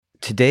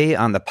Today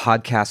on the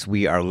podcast,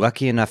 we are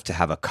lucky enough to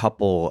have a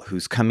couple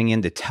who's coming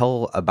in to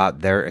tell about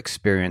their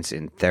experience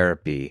in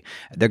therapy.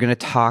 They're going to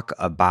talk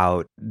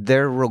about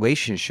their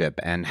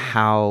relationship and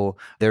how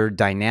their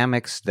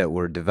dynamics that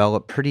were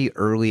developed pretty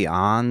early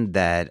on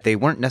that they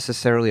weren't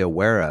necessarily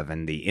aware of,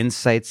 and the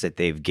insights that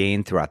they've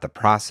gained throughout the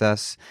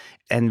process.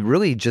 And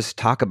really just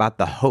talk about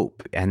the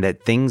hope and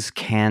that things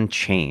can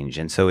change.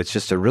 And so it's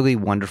just a really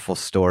wonderful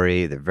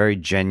story. They're very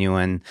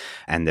genuine,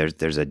 and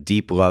there's a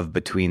deep love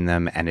between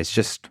them, and it's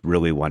just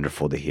really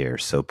wonderful to hear.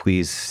 So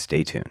please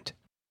stay tuned.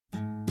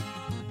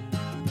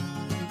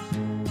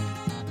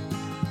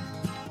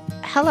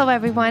 Hello,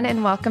 everyone,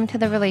 and welcome to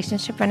the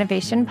Relationship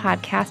Renovation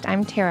Podcast.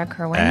 I'm Tara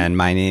Kerwin. And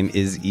my name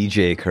is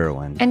EJ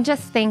Kerwin. And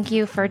just thank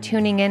you for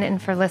tuning in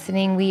and for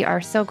listening. We are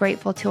so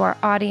grateful to our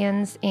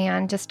audience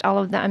and just all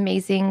of the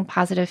amazing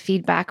positive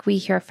feedback we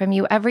hear from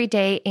you every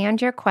day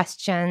and your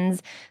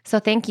questions. So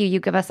thank you. You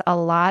give us a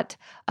lot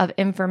of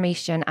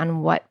information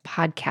on what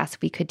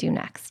podcast we could do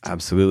next.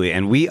 Absolutely.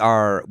 And we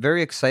are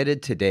very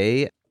excited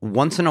today.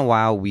 Once in a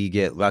while, we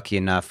get lucky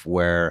enough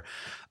where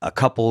a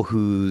couple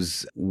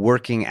who's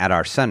working at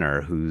our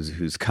center,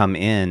 who's come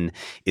in,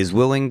 is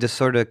willing to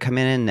sort of come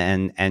in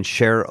and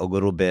share a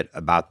little bit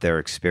about their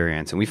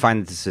experience. And we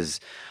find that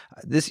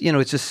this,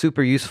 it's just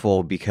super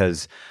useful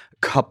because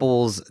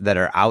couples that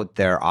are out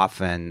there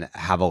often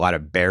have a lot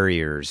of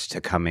barriers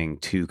to coming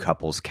to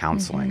couples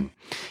counseling.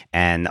 Mm-hmm.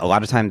 And a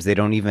lot of times they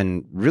don't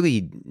even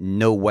really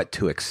know what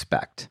to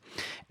expect.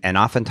 And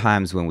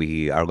oftentimes when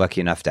we are lucky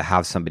enough to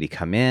have somebody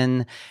come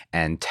in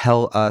and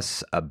tell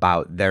us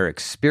about their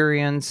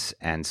experience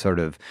and sort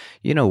of,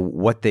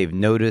 what they've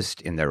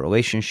noticed in their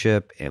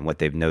relationship and what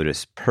they've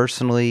noticed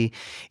personally,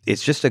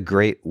 it's just a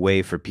great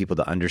way for people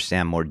to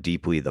understand more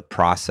deeply the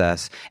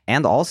process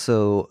and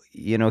also,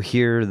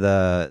 hear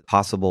the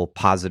possible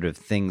positive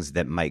things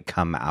that might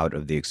come out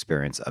of the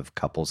experience of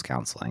couples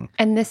counseling.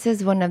 And this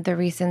is one of the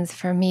reasons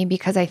for me,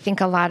 because I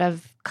think a lot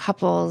of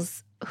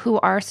couples who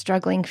are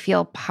struggling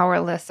feel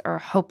powerless or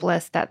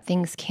hopeless that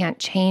things can't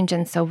change.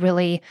 And so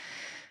really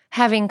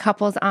having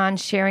couples on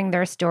sharing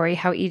their story,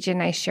 how EJ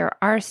and I share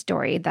our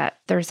story, that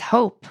there's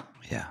hope.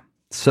 Yeah.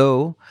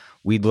 So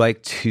we'd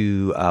like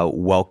to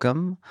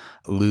welcome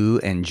Lou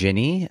and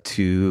Ginny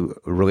to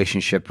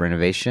Relationship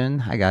Renovation.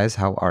 Hi, guys.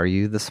 How are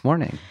you this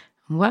morning?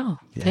 Well,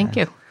 Thank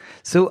you.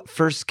 So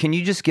first, can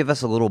you just give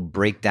us a little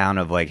breakdown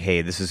of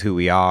hey, this is who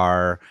we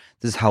are,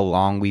 this is how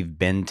long we've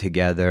been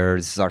together,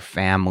 this is our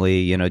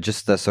family,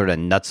 just the sort of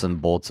nuts and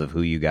bolts of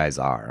who you guys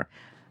are.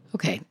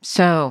 Okay,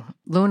 so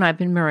Lou and I have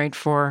been married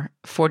for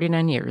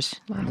 49 years.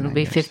 It'll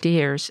be 50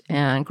 years,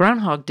 and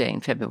Groundhog Day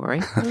in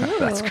February.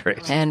 That's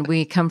great. And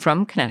we come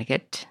from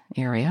Connecticut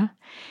area,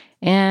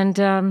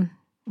 and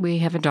we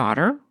have a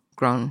daughter,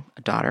 grown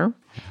daughter,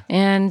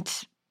 and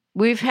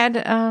we've had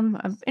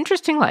an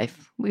interesting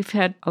life. We've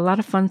had a lot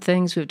of fun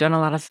things. We've done a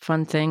lot of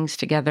fun things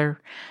together.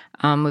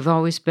 We've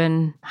always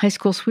been high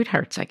school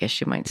sweethearts, I guess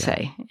you might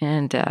say.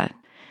 And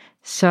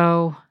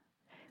so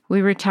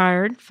we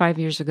retired 5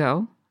 years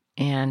ago,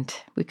 and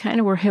we kind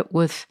of were hit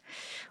with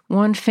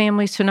one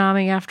family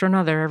tsunami after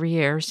another every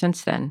year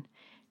since then.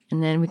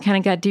 And then we kind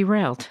of got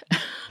derailed.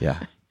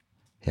 Yeah.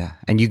 Yeah.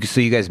 And you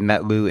guys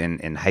met Lou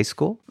in high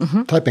school?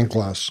 Mm-hmm. Typing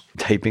class.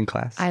 Typing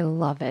class? I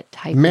love it.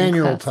 Typing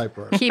Manual class.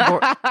 typewriter.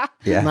 Keyboard.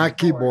 Yeah. Not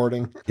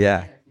keyboarding.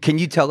 Yeah. Can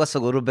you tell us a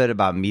little bit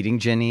about meeting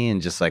Ginny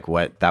and just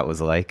what that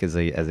was like as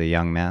a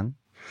young man?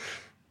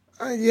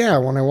 Yeah.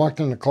 When I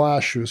walked into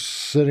class, she was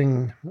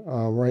sitting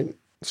right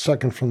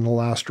second from the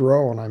last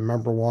row. And I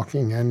remember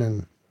walking in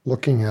and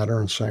looking at her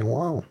and saying,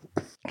 wow,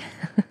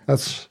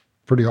 that's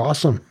pretty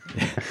awesome.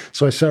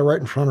 So I sat right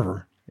in front of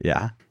her.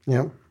 Yeah.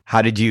 Yeah.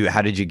 How did you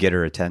get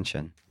her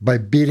attention? By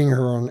beating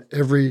her on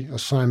every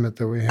assignment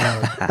that we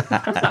had.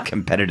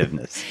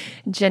 Competitiveness.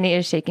 Jenny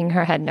is shaking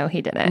her head. No,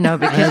 he didn't. No,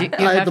 because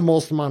I had the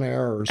most amount of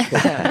errors.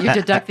 But you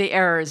deduct the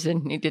errors,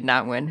 and you did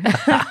not win.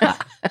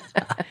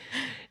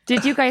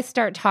 Did you guys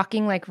start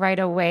talking right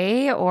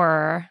away,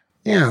 or?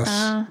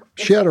 yes.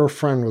 She had her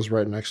friend was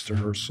right next to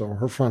her, so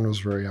her friend was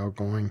very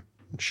outgoing.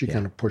 She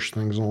kind of pushed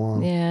things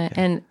along. Yeah,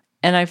 and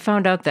I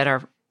found out that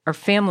our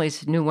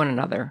families knew one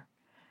another.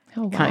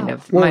 Oh, wow. Kind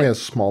of. Well, we had a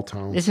small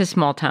town. It's a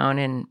small town,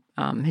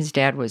 and his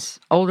dad was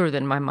older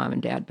than my mom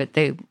and dad, but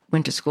they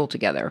went to school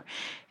together.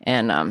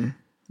 And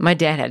my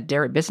dad had a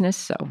dairy business,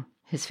 so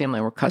his family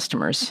were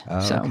customers. Oh,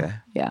 so, okay.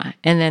 Yeah.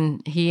 And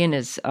then he and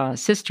his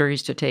sister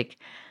used to take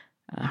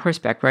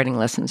horseback riding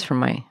lessons from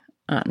my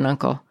aunt and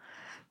uncle.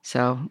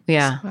 So,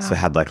 yeah. Wow. So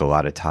had a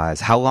lot of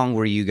ties. How long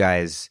were you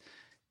guys,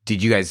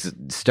 did you guys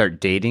start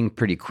dating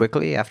pretty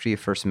quickly after you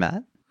first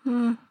met?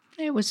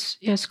 It was,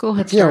 school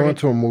had Yeah, started. I went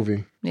to a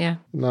movie. Yeah.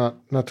 Not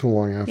too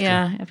long after.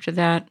 Yeah, after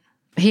that.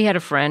 He had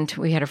a friend.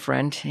 We had a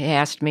friend. He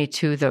asked me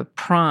to the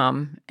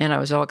prom, and I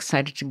was all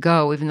excited to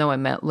go. Even though I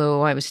met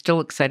Lou, I was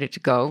still excited to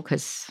go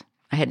because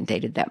I hadn't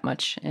dated that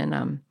much.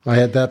 And I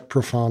had that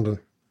profound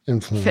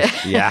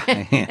influence. Yeah.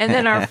 and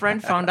then our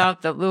friend found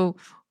out that Lou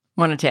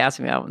wanted to ask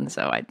me out, and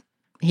so I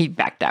he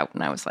backed out,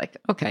 and I was like,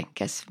 okay,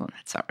 guess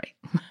that's all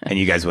right. And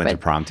you guys went to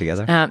prom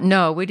together?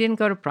 No, we didn't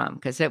go to prom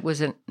because it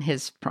wasn't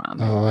his prom.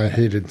 Oh, I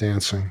hated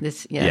dancing.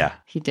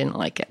 He didn't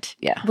like it.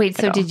 Yeah. Wait,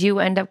 so did you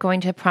end up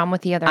going to prom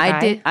with the other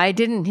guy? I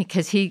didn't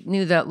because he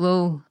knew that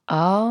Lou.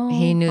 Oh,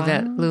 he knew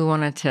that Lou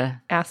wanted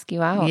to ask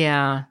you out.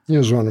 Yeah, he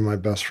was one of my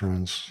best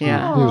friends.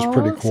 Yeah, he was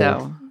pretty cool.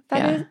 So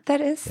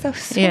that is so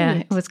sweet. Yeah,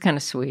 it was kind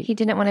of sweet. He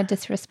didn't want to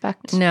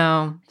disrespect.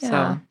 No,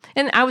 Yeah.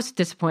 And I was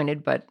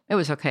disappointed, but it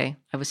was okay.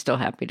 I was still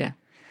happy to.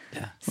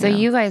 Yeah. So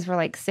you guys were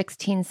like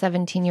 16,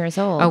 17 years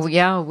old. Oh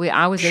yeah,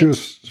 I was. She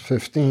was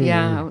 15.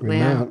 Yeah, when we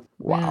yeah. met.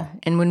 Wow. Yeah.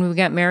 And when we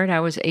got married, I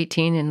was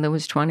 18 and Lou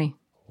was 20.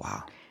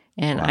 Wow.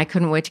 And I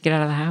couldn't wait to get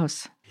out of the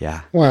house.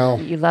 Yeah. Well,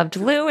 You loved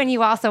Lou, and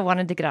you also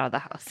wanted to get out of the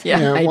house.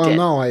 Yeah, I did.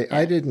 no,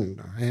 I didn't.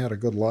 I had a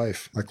good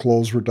life. My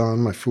clothes were done.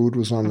 My food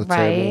was on the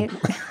Right.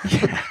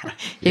 table.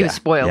 He was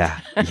spoiled.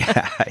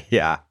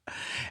 Yeah.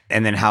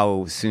 And then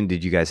how soon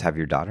did you guys have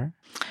your daughter?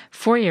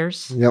 4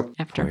 years Yep.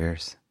 after. 4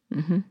 years.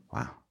 Mm-hmm.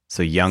 Wow.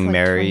 So young It's like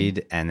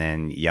married and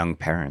then young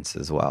parents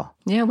as well.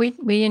 Yeah,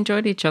 we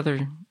enjoyed each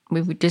other.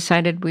 We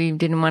decided we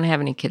didn't want to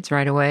have any kids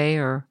right away,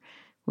 or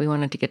we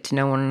wanted to get to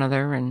know one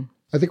another. And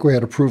I think we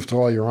had to prove to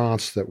all your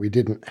aunts that we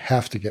didn't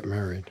have to get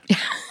married.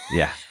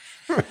 Yeah.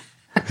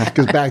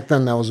 Because back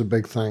then that was a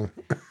big thing.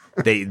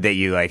 That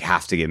you like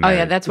have to get oh married.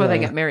 yeah, that's why they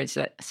got married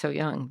so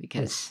young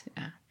because.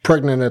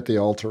 Pregnant at the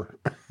altar.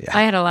 Yeah.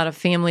 I had a lot of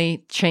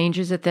family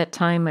changes at that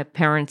time. My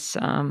parents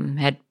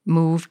had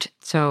moved.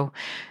 So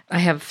I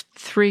have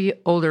 3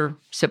 older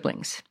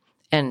siblings,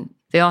 and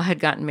they all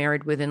had gotten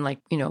married within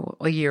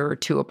a year or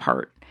 2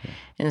 apart. Yeah.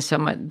 And so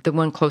the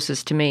one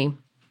closest to me,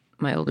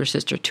 my older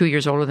sister, 2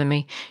 years older than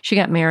me, she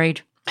got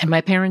married. And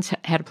my parents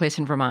had a place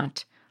in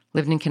Vermont,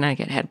 lived in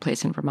Connecticut, had a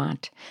place in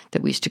Vermont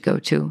that we used to go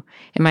to.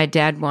 And my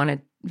dad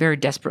wanted very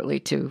desperately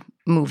to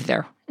move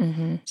there.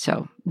 Mm-hmm.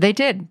 So they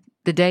did.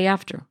 The day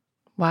after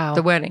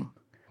the wedding.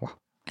 Wow.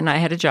 And I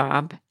had a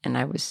job and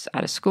I was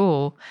out of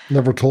school.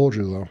 Never told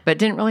you, though. But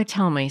didn't really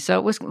tell me. So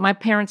it was, my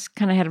parents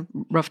kind of had a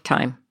rough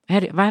time. I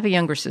have a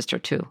younger sister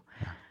too.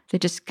 Yeah. They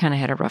just kind of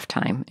had a rough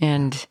time.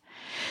 And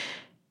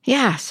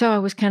yeah, so I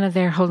was kind of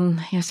there holding,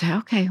 say,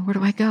 okay, where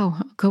do I go?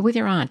 I'll go with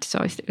your aunt. So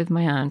I stayed with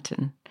my aunt.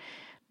 And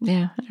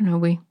yeah, I don't know,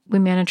 we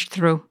managed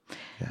through.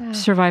 Yeah.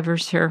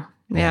 Survivors here.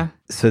 Yeah.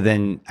 So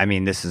then, I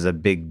mean, this is a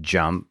big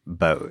jump,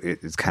 but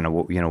it's kind of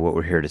what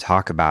we're here to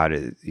talk about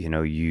is,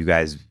 you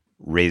guys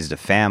raised a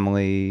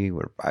family,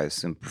 were, I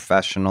assume,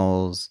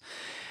 professionals,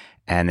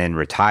 and then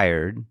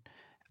retired.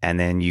 And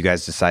then you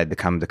guys decided to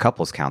come to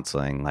couples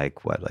counseling, like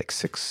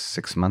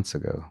 6 months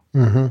ago.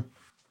 Mm-hmm.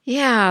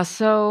 Yeah.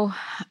 So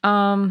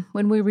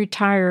when we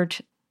retired,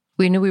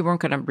 we knew we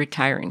weren't going to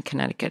retire in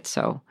Connecticut.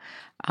 So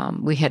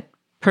we had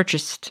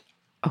purchased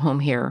a home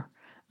here.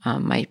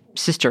 My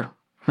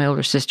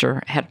older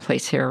sister had a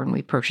place here, and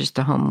we purchased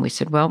a home. We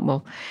said,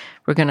 well,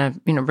 we're going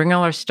to, bring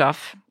all our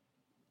stuff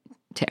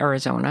to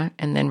Arizona,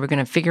 and then we're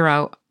going to figure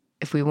out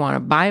if we want to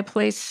buy a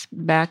place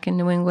back in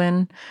New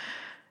England.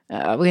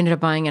 We ended up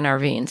buying an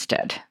RV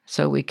instead,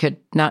 so we could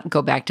not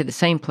go back to the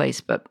same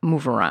place, but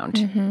move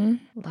around,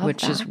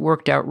 which has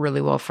worked out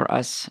really well for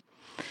us.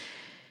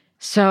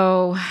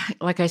 So,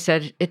 like I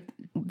said,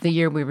 the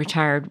year we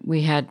retired,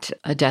 we had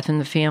a death in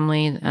the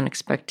family,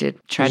 unexpected,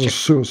 tragic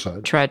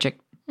suicide,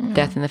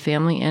 death in the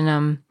family,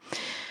 and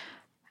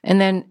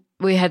then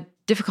we had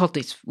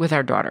difficulties with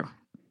our daughter.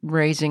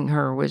 Raising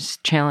her was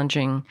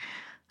challenging,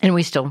 and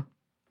we still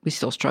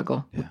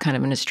struggle. We're kind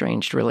of an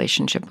estranged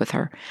relationship with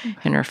her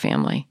and her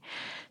family.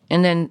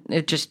 And then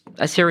it just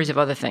a series of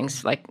other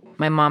things, like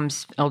my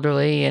mom's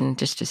elderly, and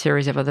just a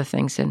series of other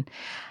things. And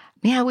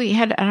yeah, we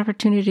had an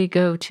opportunity to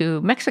go to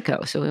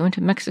Mexico, so we went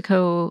to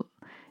Mexico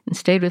and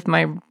stayed with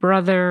my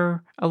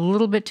brother a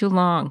little bit too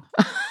long.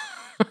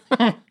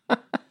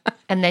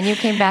 And then you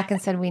came back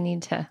and said, we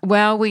need to.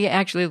 Well,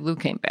 Lou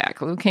came back.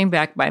 Lou came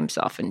back by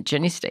himself, and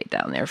Ginny stayed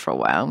down there for a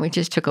while. And we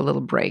just took a little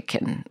break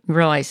and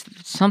realized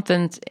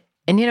something's,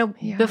 and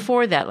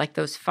before that, like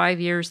those 5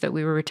 years that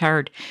we were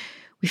retired,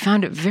 we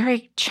found it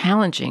very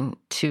challenging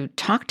to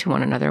talk to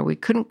one another. We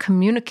couldn't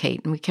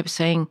communicate, and we kept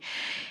saying,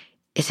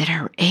 is it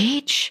our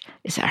age?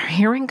 Is our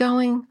hearing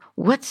going?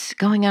 What's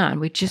going on?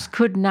 We just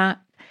could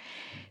not.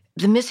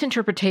 The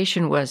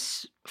misinterpretation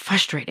was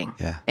frustrating,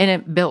 and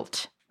it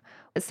built.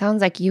 It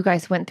sounds like you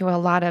guys went through a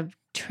lot of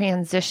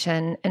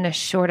transition in a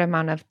short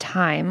amount of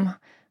time.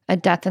 A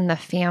death in the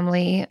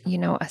family,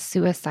 a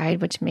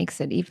suicide, which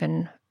makes it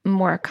even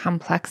more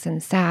complex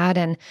and sad,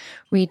 and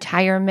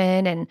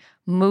retirement and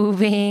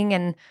moving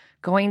and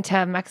going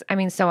to Mexico. I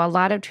mean, so a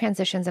lot of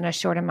transitions in a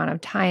short amount of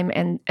time.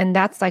 And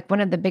that's like one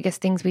of the biggest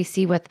things we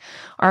see with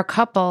our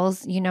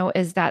couples,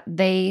 is that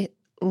they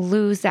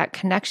lose that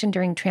connection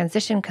during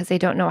transition because they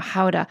don't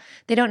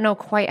know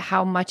quite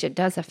how much it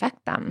does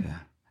affect them. Yeah.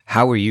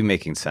 How were you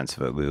making sense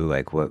of it, Lou?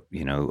 Like what,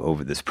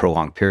 over this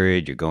prolonged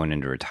period, you're going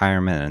into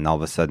retirement, and all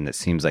of a sudden it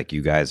seems like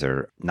you guys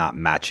are not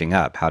matching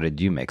up. How did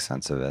you make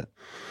sense of it?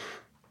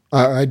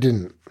 I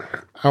didn't.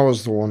 I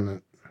was the one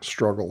that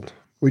struggled.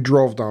 We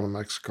drove down to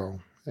Mexico,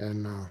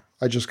 and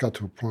I just got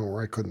to a point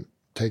where I couldn't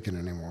take it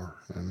anymore.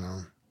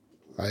 And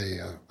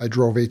I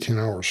drove 18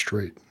 hours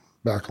straight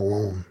back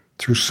alone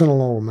through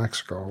Sinaloa,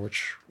 Mexico,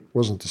 which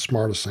wasn't the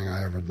smartest thing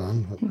I ever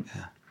done.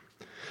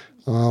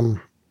 But,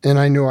 and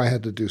I knew I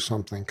had to do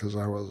something because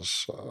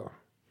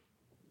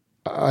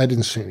I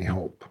didn't see any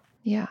hope.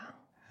 Yeah.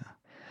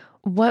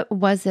 What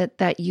was it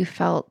that you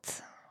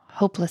felt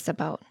hopeless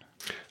about?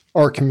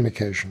 Our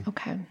communication.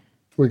 Okay.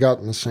 We got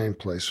in the same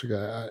place.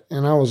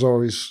 And I was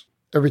always,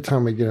 every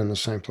time we get in the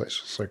same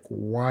place, it's like,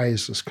 why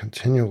is this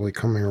continually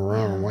coming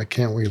around? Yeah. Why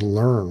can't we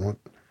learn?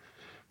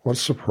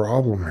 What's the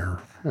problem here?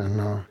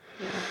 And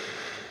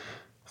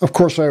of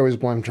course, I always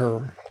blamed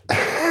her.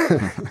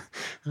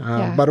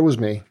 But it was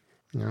me.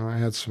 I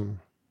had some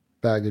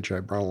baggage I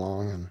brought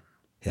along. And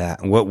Yeah.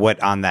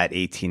 What on that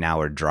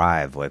 18-hour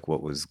drive, like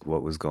what was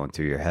going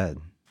through your head?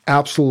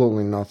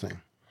 absolutely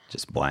nothing.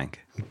 Just blank.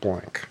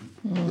 Blank.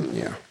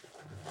 Yeah.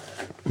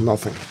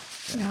 Nothing.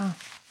 Yeah.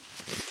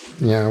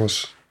 Yeah, I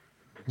was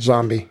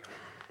zombie.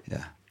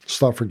 Yeah.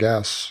 Stopped for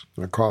gas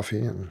and a coffee,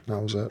 and that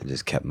was it. It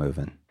just kept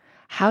moving.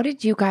 How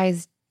did you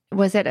guys,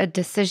 was it a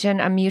decision,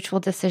 a mutual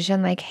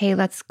decision, like, hey,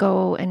 let's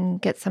go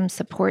and get some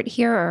support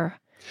here? Or?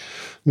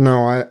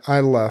 No, I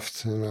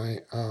left,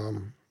 and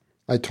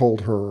I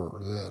told her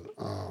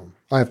that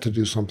I have to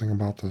do something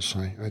about this.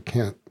 I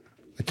can't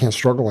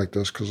struggle like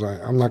this because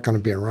I'm not going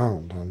to be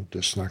around. I'm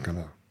just not going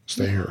to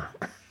stay here.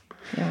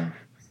 Yeah.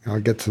 I'll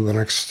get to the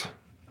next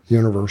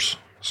universe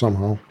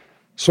somehow.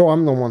 So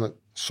I'm the one that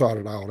sought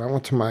it out. I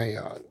went to my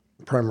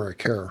primary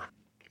care,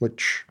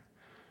 which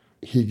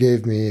he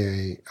gave me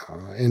a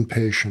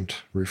inpatient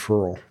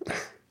referral.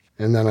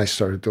 And then I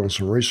started doing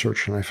some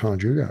research, and I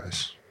found you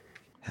guys.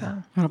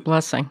 What a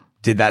blessing.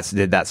 Did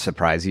that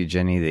surprise you,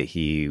 Ginny, that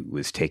he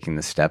was taking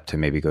the step to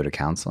maybe go to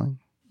counseling?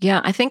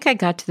 Yeah, I think I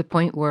got to the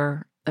point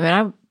where,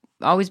 I've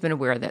always been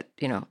aware that,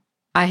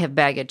 I have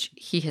baggage,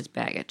 he has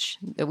baggage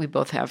that we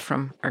both have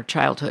from our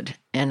childhood.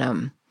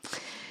 And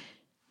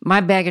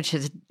my baggage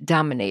has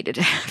dominated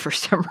for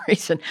some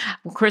reason.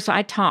 Of course,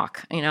 I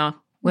talk,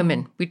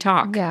 women, we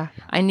talk. Yeah.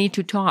 I need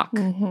to talk.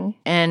 Mm-hmm.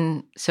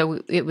 And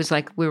so it was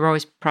like we were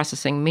always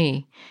processing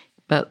me.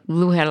 But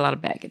Lou had a lot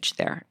of baggage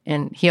there.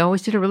 And he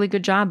always did a really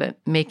good job at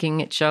making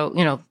it show,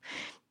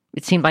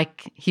 it seemed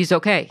like he's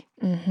okay.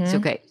 Mm-hmm. He's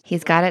okay.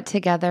 He's got it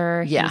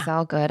together. Yeah. He's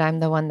all good. I'm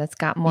the one that's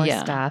got more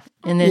stuff.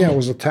 And then, Yeah, it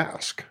was a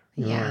task.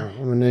 Yeah.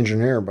 I'm an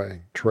engineer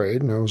by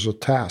trade, and it was a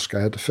task.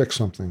 I had to fix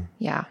something.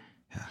 Yeah.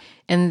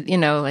 and,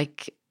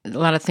 like a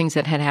lot of things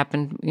that had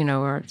happened,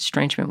 our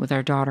estrangement with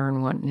our daughter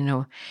and what,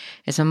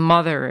 as a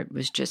mother, it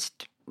was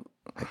just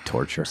Like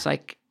torture. it's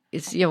like,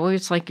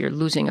 it's like you're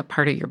losing a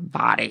part of your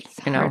body,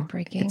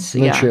 heartbreaking. It's,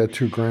 And then she had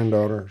two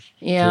granddaughters.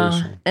 Yeah. too,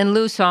 so. And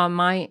Lou saw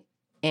my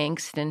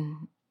angst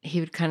and he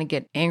would kind of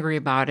get angry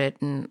about it.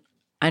 And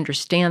I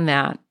understand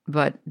that,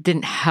 but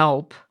didn't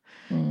help.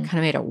 Kind of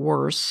made it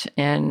worse.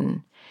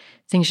 And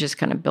things just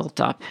kind of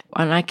built up.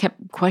 And I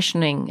kept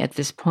questioning at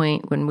this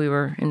point when we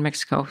were in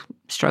Mexico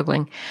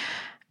struggling,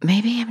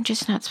 maybe I'm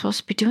just not supposed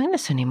to be doing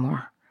this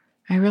anymore.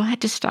 I really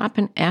had to stop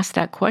and ask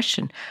that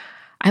question.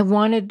 I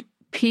wanted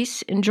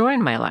peace and joy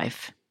in my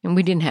life, and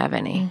we didn't have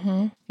any.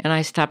 Mm-hmm. And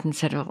I stopped and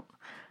said, well,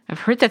 I've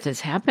heard that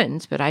this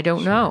happens, but I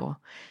don't know.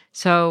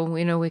 So,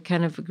 we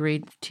kind of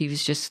agreed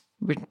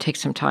we'd take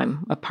some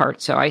time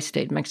apart. So I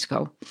stayed in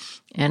Mexico,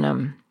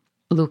 and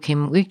Lou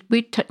came.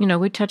 We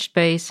touched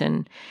base,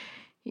 and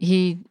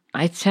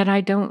I said,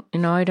 I don't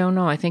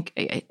know. I think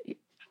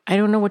I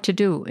don't know what to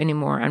do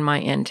anymore on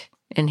my end.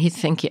 And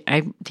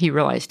he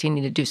realized he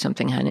needed to do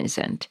something on his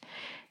end.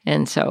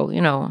 And so,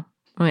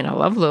 I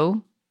love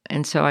Lou.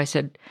 And so I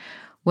said,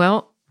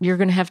 well, you're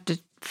going to have to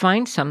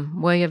find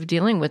some way of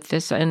dealing with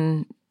this.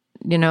 And,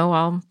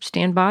 I'll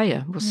stand by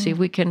you. We'll see if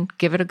we can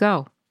give it a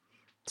go.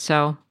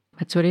 So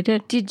that's what he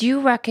did. Did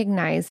you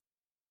recognize,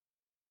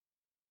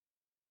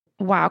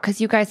 wow, because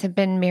you guys have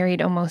been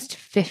married almost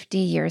 50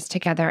 years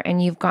together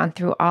and you've gone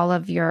through all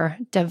of your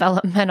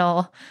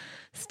developmental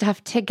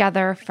stuff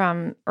together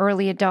from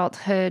early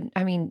adulthood,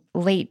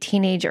 late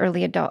teenage,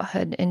 early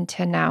adulthood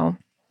into now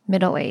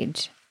middle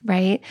age,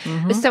 right?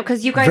 Mm-hmm. So,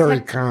 because you guys Very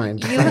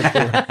kind.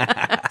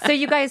 so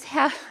you guys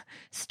have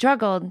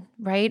struggled,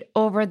 right,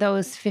 over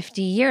those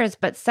 50 years,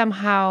 but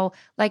somehow,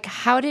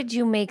 how did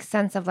you make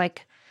sense of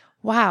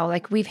wow,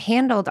 we've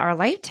handled our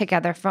life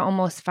together for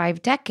almost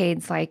 5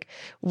 decades.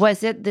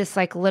 Was it this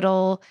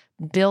little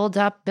build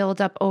up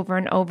over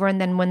and over?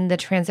 And then when the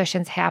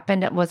transitions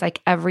happened, it was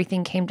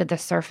everything came to the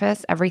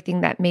surface,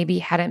 everything that maybe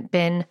hadn't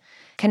been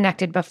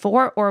connected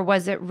before? Or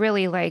was it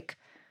really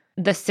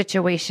the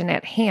situation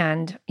at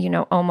hand,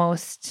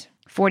 almost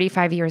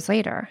 45 years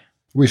later?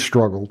 We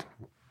struggled.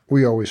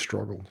 We always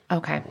struggled.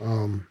 Okay.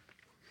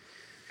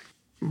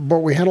 But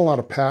we had a lot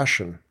of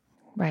passion.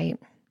 Right.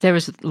 There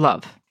was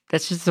love.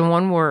 That's just the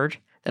one word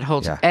that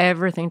holds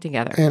everything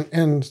together.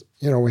 And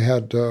we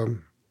had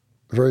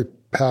very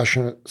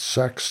passionate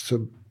sex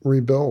to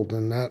rebuild,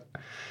 and that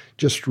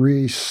just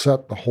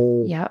reset the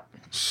whole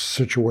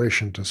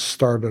situation to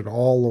start it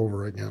all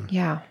over again.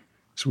 Yeah.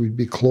 So we'd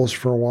be close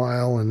for a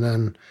while, and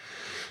then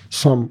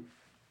some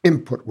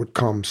input would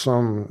come.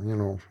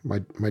 Some,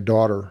 my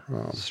daughter.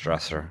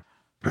 Stressor.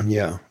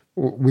 Yeah,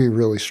 we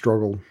really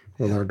struggled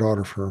with our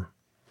daughter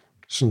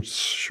since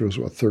she was,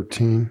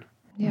 13.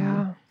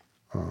 Yeah.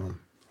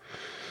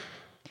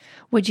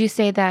 Would you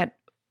say that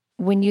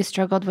when you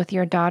struggled with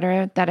your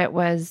daughter, that it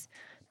was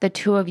the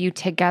two of you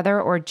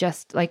together, or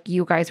just like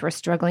you guys were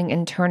struggling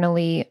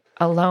internally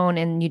alone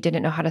and you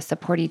didn't know how to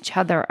support each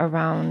other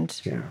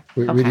around? Yeah,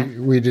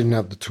 we didn't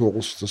have the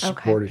tools to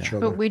support each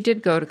other. But we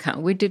did go to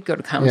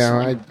counseling.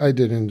 Yeah, I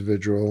did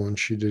individual, and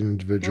she did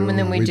individual. And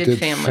then we did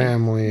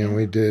family. And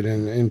we did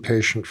an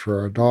inpatient for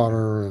our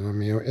daughter. And I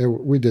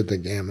mean, we did the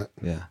gamut.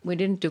 Yeah. We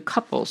didn't do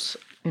couples.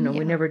 We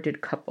never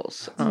did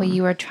couples. Well,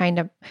 you were trying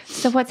to.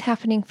 So what's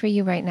happening for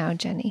you right now,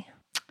 Jenny?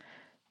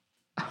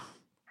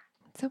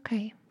 It's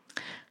okay.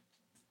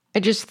 I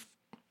just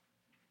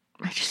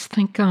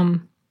think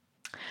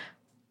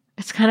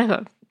it's kind of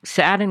a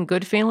sad and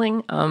good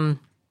feeling. I'm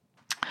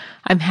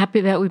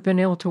happy that we've been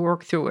able to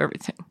work through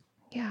everything.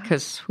 Yeah.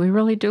 Because we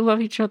really do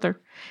love each other,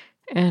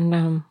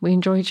 and we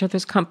enjoy each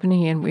other's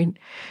company, and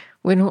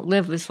we don't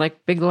live this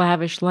like big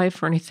lavish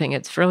life or anything.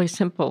 It's fairly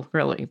simple,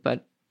 really,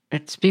 but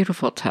it's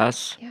beautiful to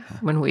us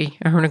when we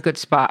are in a good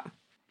spot.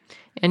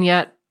 And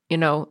yet,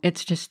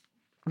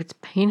 it's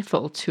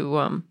painful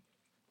to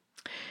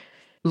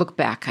look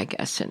back, I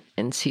guess,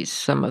 and see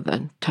some of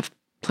the tough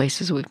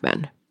places we've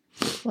been.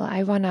 Well,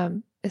 I want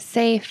to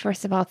say,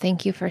 first of all,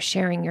 thank you for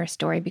sharing your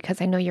story,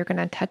 because I know you're going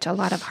to touch a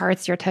lot of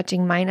hearts. You're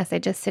touching mine as I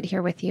just sit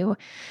here with you.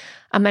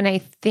 And I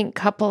think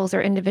couples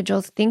or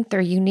individuals think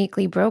they're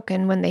uniquely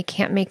broken when they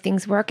can't make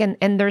things work. And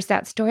there's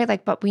that story,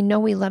 but we know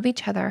we love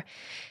each other.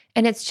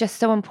 And it's just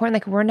so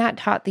important. We're not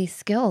taught these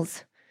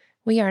skills.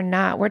 We are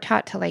not. We're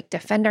taught to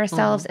defend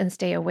ourselves and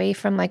stay away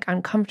from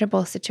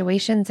uncomfortable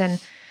situations.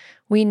 And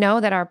we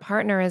know that our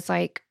partner is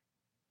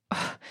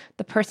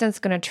the person's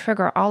going to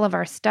trigger all of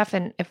our stuff.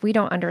 And if we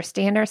don't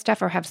understand our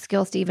stuff or have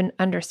skills to even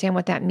understand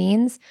what that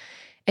means,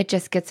 it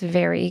just gets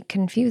very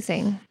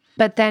confusing.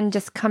 But then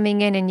just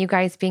coming in and you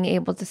guys being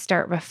able to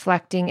start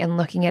reflecting and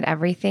looking at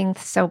everything,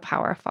 so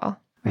powerful,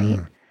 right?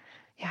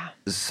 Yeah.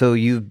 So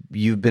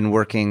you've been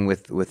working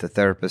with a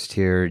therapist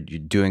here. You're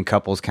doing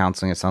couples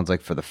counseling, it sounds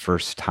like, for the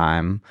first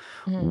time.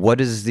 What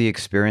has the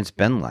experience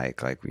been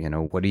like?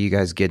 What are you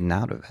guys getting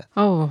out of it?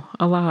 Oh,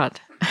 a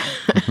lot.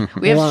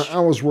 I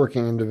was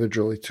working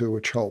individually too,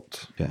 which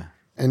helped. Yeah.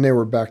 And they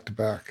were back to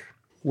back,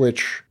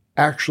 which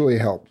actually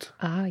helped.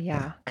 Oh,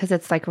 yeah. Because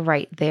it's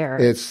right there.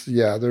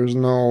 There's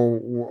no,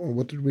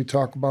 what did we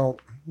talk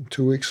about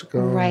 2 weeks ago?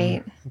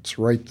 Right. It's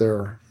right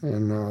there.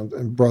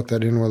 And brought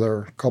that in with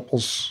our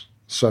couples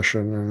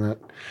session, and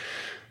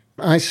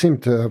I seem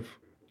to have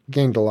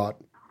gained a lot.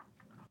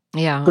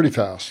 Yeah. Pretty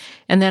fast.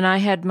 And then I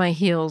had my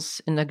heels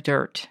in the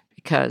dirt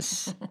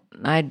because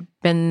I'd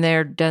been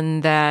there, done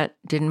that,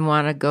 didn't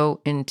want to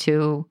go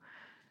into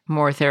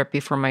more therapy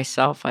for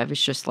myself. I was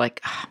just I'm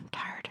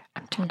tired.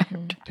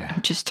 Yeah.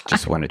 I'm just tired.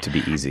 Just want it to be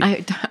easy.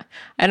 I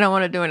don't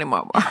want to do any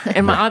more.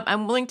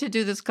 I'm willing to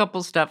do this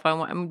couple stuff.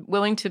 I'm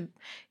willing to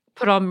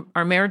put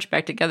our marriage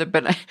back together,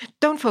 but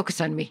don't focus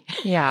on me.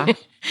 Yeah.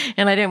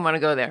 And I didn't want to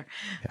go there.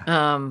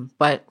 Yeah.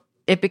 But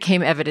it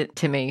became evident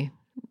to me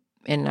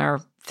in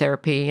our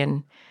therapy.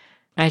 And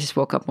I just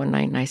woke up one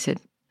night and I said,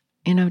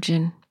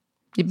 Jen,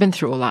 you've been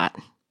through a lot.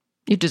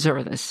 You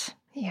deserve this.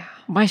 Yeah.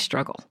 Why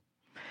struggle?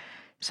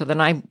 So then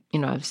I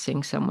was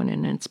seeing someone,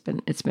 and it's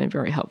been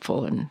very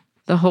helpful. And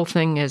the whole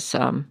thing has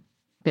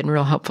been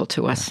real helpful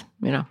to us,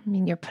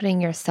 You're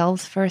putting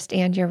yourselves first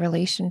and your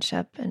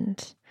relationship,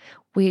 and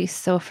we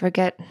so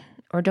forget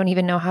or don't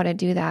even know how to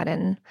do that,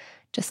 and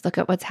just look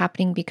at what's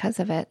happening because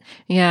of it.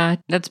 Yeah,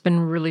 that's been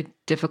really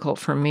difficult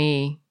for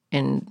me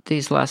in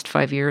these last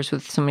 5 years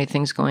with so many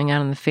things going on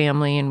in the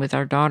family and with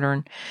our daughter.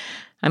 And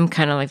I'm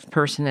kind of like the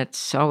person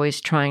that's always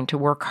trying to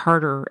work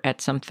harder at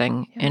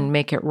something and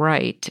make it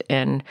right.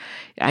 And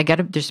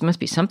there must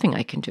be something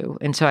I can do.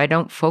 And so I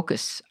don't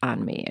focus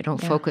on me. I don't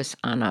focus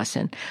on us.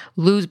 And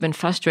Lou's been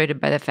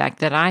frustrated by the fact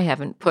that I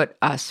haven't put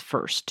us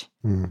first.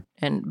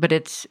 But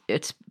it's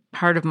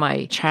part of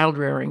my child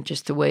rearing,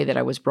 just the way that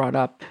I was brought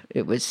up.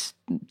 It was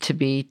to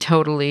be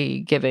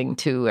totally giving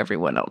to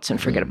everyone else and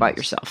forget about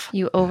yourself.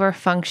 You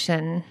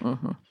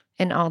overfunction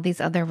in all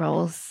these other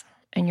roles,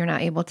 and you're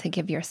not able to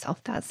give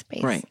yourself that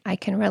space. Right. I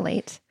can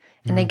relate.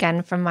 And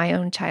again, from my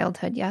own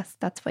childhood, yes,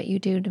 that's what you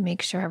do to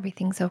make sure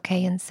everything's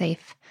okay and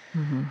safe.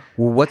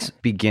 Well, what's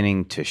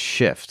beginning to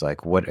shift?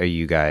 What are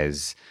you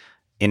guys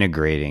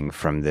integrating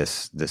from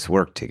this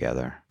work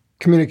together?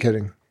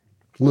 Communicating,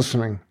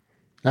 listening.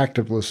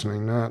 Active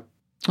listening, not...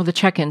 Well, the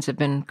check-ins have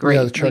been great.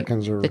 Yeah,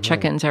 the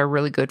check-ins are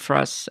really good for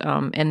us.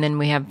 And then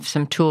we have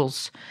some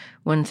tools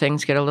when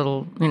things get a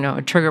little,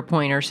 a trigger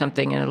point or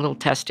something and a little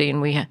testy.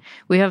 And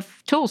we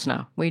have tools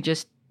now. We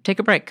just take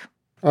a break.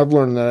 I've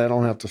learned that I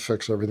don't have to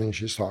fix everything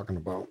she's talking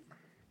about.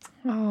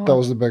 Oh, that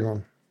was the big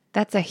one.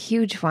 That's a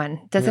huge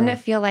one. Doesn't it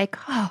feel like,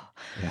 I'm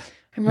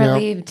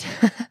relieved?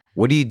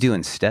 What do you do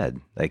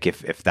instead?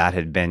 If that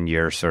had been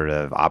your sort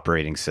of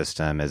operating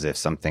system, as if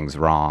something's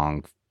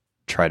wrong,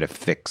 try to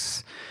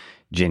fix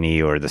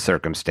Ginny or the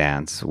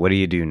circumstance, what do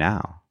you do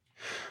now?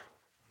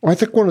 Well, I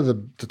think one of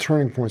the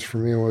turning points for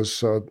me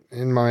was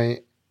in my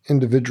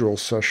individual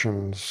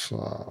sessions,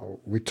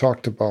 we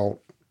talked about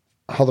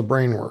how the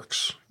brain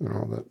works,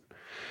 that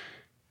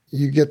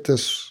you get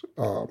this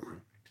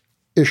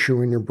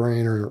issue in your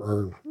brain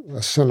or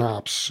a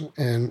synapse,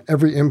 and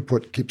every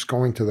input keeps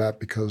going to that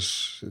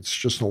because it's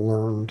just a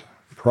learned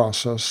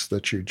process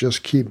that you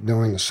just keep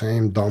doing the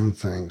same dumb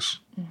things.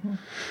 Mm-hmm.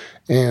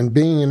 And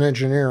being an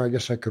engineer, I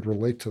guess I could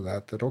relate to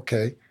that,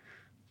 okay,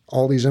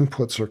 all these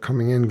inputs are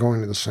coming in,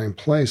 going to the same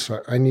place.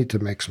 I need to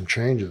make some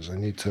changes. I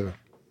need to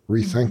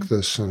rethink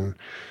this and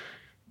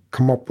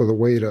come up with a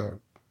way to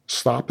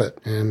stop it.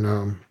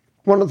 And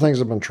one of the things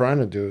I've been trying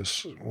to do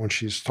is when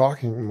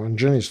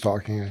Ginny's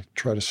talking, I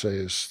try to say,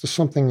 is this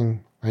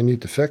something I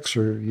need to fix,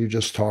 or are you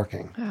just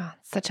talking? Oh,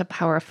 such a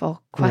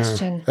powerful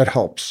question. Yeah, it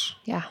helps.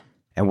 Yeah.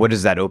 And what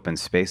does that open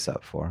space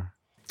up for?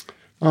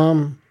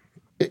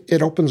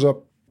 It opens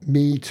up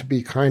me to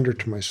be kinder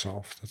to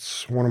myself.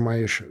 That's one of my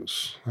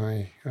issues.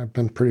 I've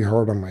been pretty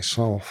hard on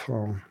myself.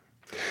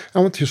 I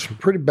went through some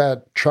pretty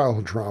bad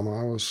childhood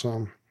trauma. I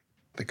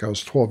think I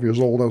was 12 years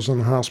old. I was in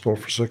the hospital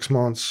for 6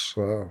 months,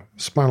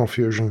 spinal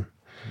fusion,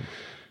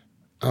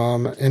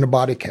 in a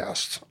body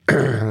cast.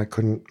 I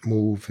couldn't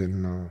move.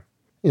 And,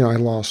 I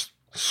lost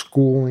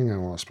schooling. I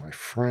lost my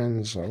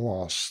friends. I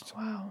lost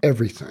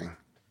everything.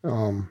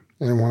 And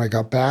when I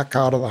got back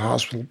out of the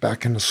hospital,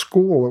 back into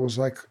school, it was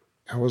like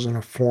I was in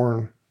a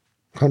foreign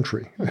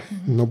country.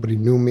 Mm-hmm. Nobody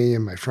knew me,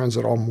 and my friends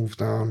had all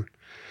moved on.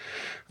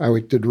 I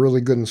did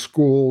really good in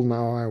school.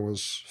 Now I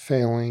was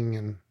failing,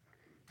 and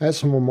I had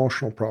some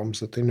emotional problems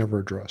that they never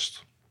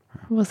addressed.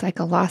 It was like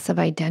a loss of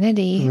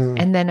identity.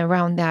 And then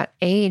around that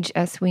age,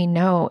 as we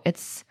know,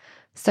 it's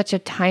such a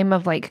time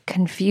of like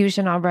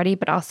confusion already,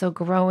 but also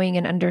growing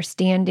and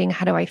understanding,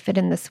 how do I fit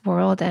in this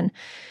world? And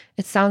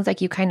it sounds like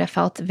you kind of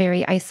felt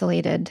very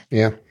isolated.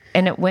 Yeah.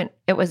 And it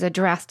was a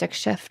drastic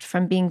shift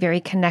from being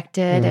very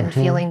connected and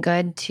feeling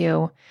good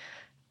to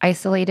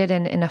isolated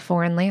and in a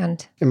foreign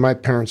land. And my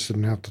parents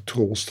didn't have the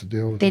tools to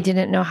deal with it. They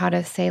didn't know how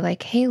to say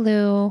like, hey,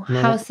 Lou,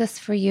 how's this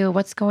for you?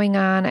 What's going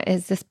on?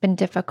 Has this been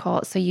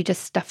difficult? So you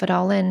just stuff it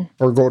all in.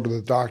 Or go to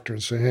the doctor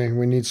and say, hey,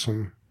 we need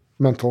some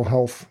mental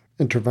health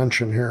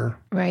intervention here.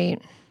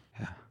 Right.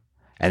 Yeah.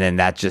 And then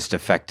that just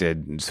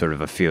affected sort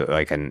of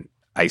an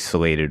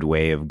isolated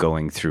way of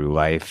going through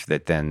life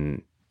that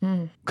then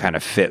kind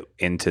of fit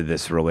into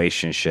this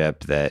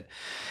relationship that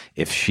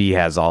if she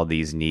has all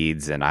these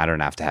needs and I don't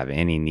have to have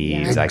any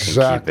needs, I can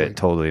keep it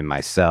totally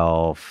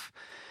myself.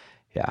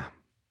 Yeah.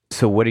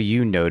 So what are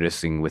you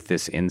noticing with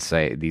these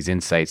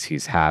insights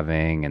he's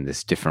having and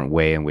this different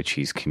way in which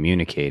he's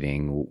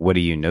communicating? What are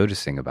you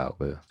noticing about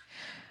Lou?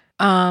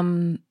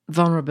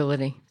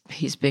 Vulnerability.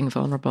 He's being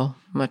vulnerable,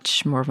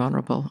 much more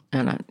vulnerable.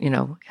 And,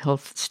 he'll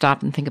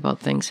stop and think about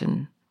things,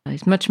 and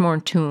he's much more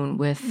in tune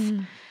with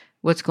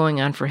what's going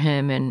on for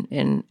him.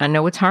 And I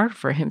know it's hard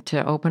for him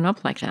to open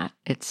up like that.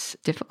 It's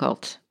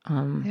difficult.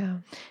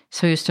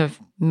 So used to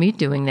me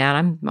doing that.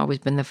 I've always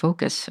been the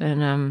focus.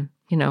 And,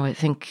 I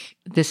think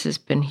this has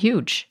been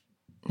huge.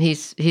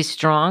 He's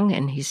strong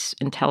and he's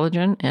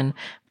intelligent, and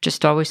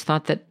just always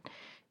thought that,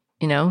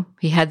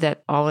 he had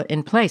that all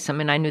in place. I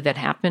mean, I knew that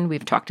happened.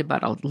 We've talked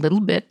about a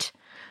little bit,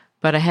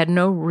 but I had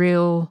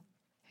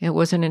it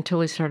wasn't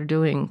until he started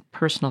doing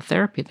personal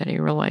therapy that he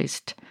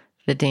realized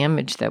the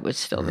damage that was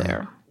still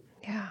there.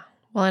 Yeah.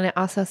 Well, and it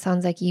also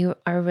sounds like you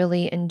are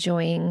really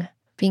enjoying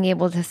being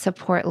able to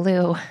support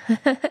Lou.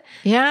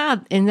 Yeah.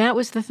 And that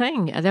was the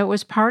thing. That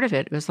was part of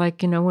it. It was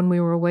like, when we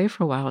were away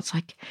for a while, it's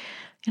like,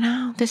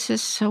 this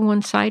is so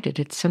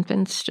one-sided.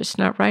 Something's just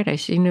not right. I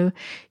see,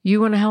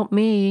 you want to help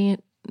me,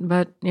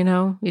 but, you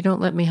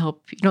don't let me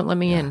help. You don't let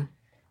me in.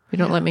 You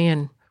don't let me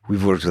in.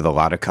 We've worked with a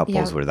lot of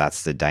couples where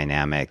that's the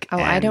dynamic. Oh,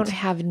 I don't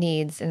have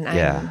needs. And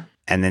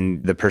and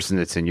then the person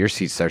that's in your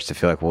seat starts to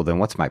feel like, well, then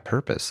what's my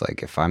purpose?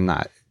 Like, if I'm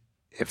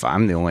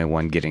the only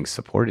one getting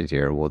supported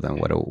here, well, then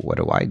what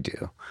do I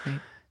do? Right.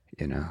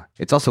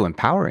 It's also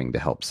empowering to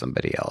help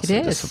somebody else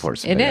and to support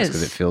somebody else,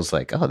 because it feels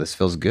like, oh, this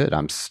feels good.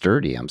 I'm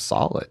sturdy. I'm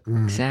solid.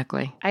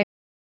 Exactly.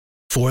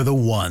 For the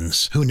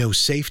ones who know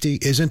safety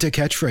isn't a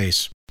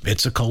catchphrase,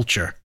 it's a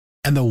culture.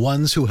 And the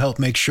ones who help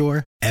make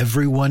sure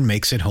everyone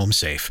makes it home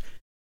safe.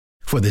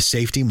 For the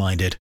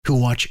safety-minded who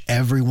watch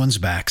everyone's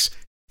backs,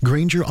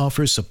 Grainger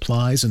offers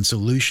supplies and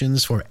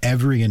solutions for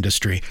every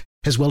industry,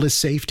 as well as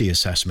safety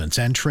assessments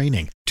and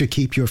training to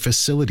keep your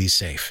facilities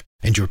safe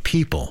and your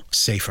people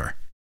safer.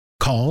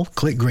 Call,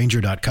 click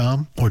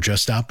Grainger.com, or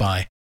just stop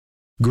by.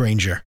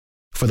 Grainger,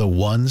 for the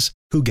ones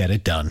who get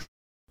it done.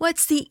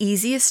 What's the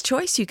easiest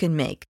choice you can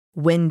make?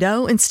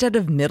 Window instead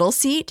of middle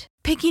seat?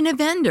 Picking a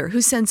vendor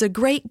who sends a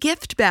great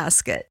gift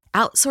basket?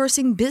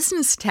 Outsourcing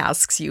business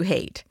tasks you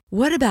hate?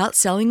 What about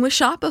selling with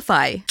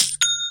Shopify?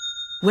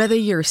 Whether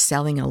you're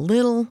selling a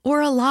little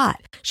or a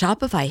lot,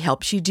 Shopify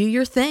helps you do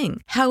your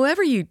thing,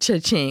 however you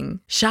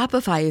cha-ching.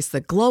 Shopify is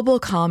the global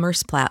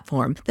commerce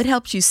platform that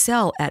helps you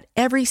sell at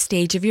every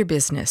stage of your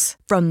business.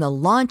 From the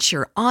launch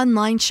your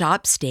online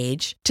shop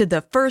stage to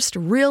the first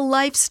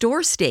real-life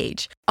store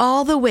stage,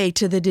 all the way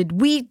to the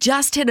did we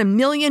just hit a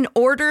million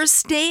orders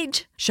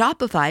stage?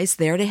 Shopify's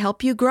there to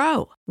help you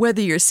grow.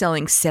 Whether you're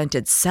selling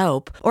scented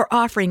soap or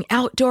offering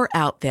outdoor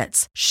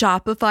outfits,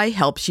 Shopify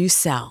helps you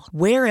sell.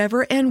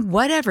 Wherever and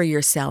whatever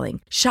you're selling,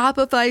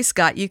 Shopify's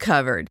got you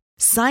covered.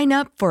 Sign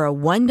up for a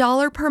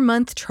 $1 per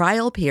month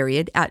trial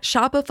period at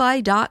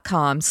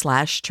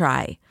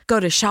shopify.com/try. Go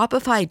to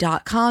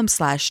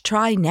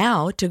shopify.com/try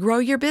now to grow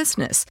your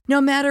business, no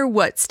matter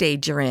what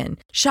stage you're in.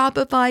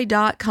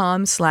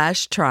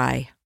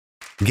 Shopify.com/try.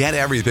 Get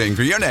everything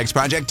for your next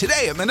project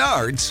today at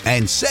Menards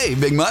and save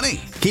big money.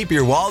 Keep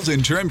your walls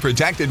and trim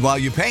protected while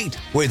you paint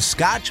with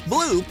Scotch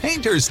Blue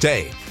Painter's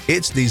Tape.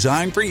 It's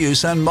designed for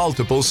use on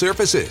multiple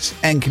surfaces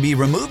and can be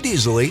removed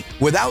easily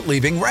without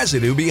leaving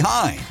residue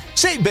behind.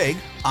 Save big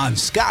on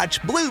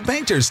Scotch Blue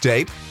Painter's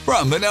Tape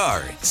from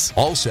Menards.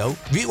 Also,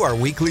 view our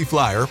weekly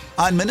flyer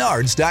on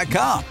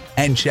menards.com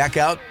and check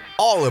out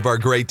all of our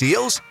great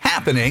deals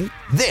happening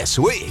this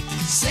week.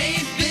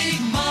 Save big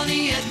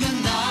money at Menards.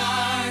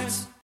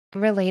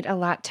 Relate a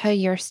lot to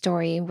your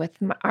story with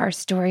our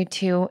story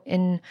too,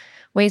 in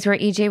ways where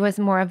EJ was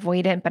more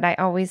avoidant, but I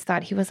always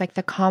thought he was like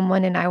the calm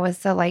one, and I was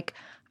the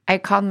I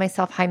called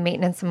myself high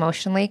maintenance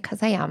emotionally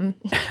because I am.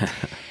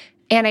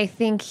 And I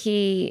think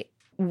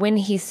when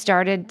he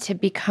started to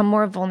become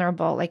more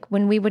vulnerable, like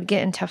when we would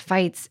get into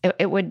fights,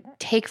 it would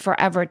take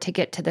forever to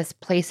get to this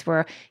place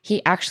where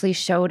he actually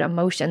showed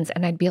emotions,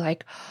 and I'd be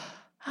like,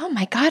 oh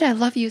my God, I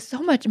love you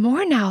so much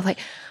more now. Like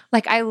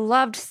I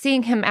loved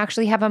seeing him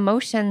actually have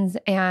emotions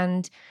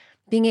and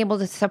being able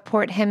to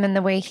support him in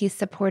the way he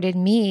supported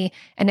me.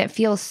 And it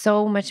feels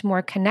so much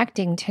more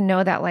connecting to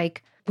know that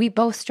like we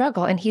both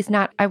struggle. And he's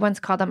not, I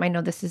once called him, I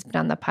know this has been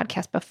on the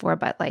podcast before,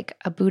 but like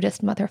a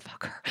Buddhist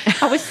motherfucker.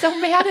 I was so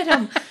mad at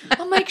him.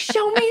 I'm like,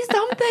 show me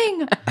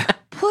something,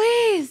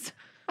 please.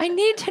 I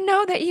need to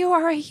know that you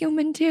are a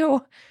human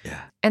too.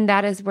 Yeah. And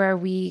that is where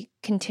we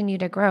continue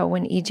to grow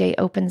when EJ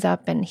opens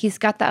up, and he's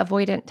got the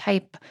avoidant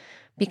type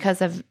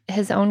because of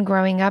his own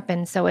growing up.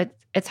 And so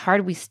it's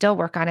hard. We still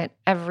work on it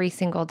every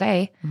single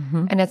day.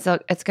 Mm-hmm. And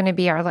it's going to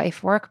be our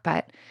life work,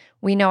 but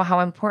we know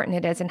how important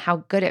it is and how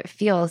good it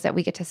feels that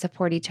we get to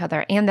support each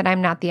other, and that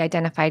I'm not the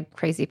identified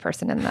crazy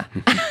person in the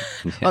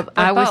Well,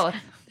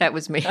 that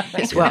was me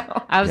as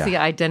well. I was the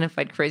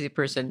identified crazy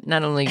person,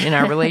 not only in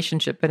our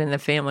relationship, but in the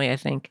family, I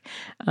think.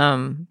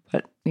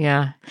 But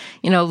yeah,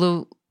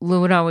 Lou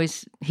would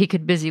always, he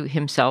could busy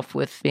himself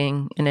with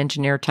being an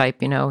engineer type,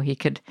 he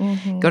could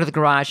go to the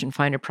garage and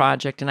find a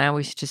project. And I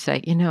always used to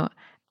say, I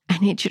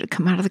need you to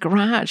come out of the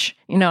garage.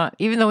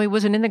 Even though he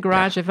wasn't in the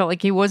garage, I felt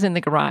like he was in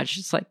the garage.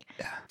 It's like,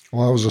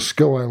 well, that was a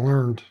skill I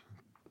learned.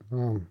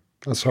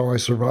 That's how I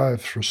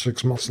survived for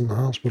 6 months in the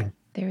hospital.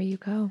 There you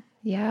go.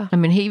 Yeah. I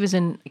mean, he was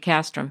in a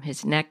castrum,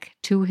 his neck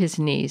to his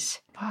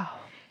knees. Wow.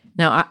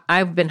 Now,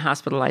 I've been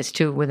hospitalized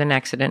too with an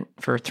accident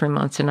for 3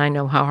 months, and I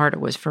know how hard it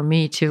was for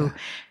me too. Yeah.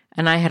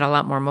 And I had a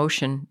lot more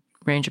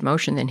range of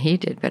motion than he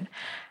did, but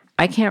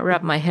I can't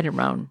wrap my head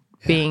around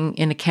being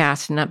in a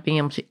cast and not being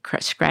able to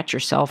scratch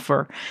yourself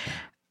or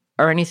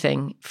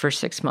anything for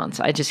 6 months.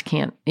 I just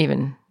can't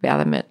even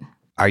fathom it.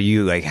 Are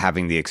you like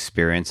having the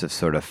experience of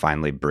sort of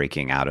finally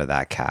breaking out of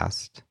that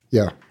cast?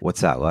 Yeah.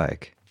 What's that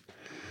like?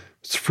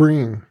 It's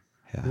freeing.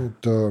 Yeah.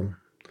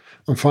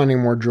 I'm finding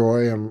more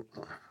joy. I'm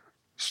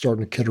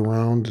starting to kid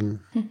around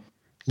and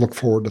look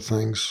forward to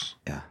things.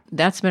 Yeah.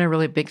 That's been a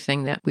really big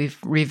thing that we've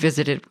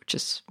revisited, which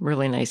is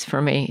really nice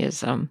for me,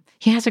 is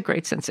he has a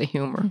great sense of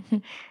humor.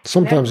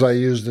 Sometimes I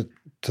used it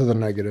to the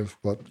negative,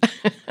 but...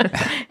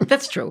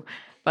 That's true.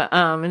 But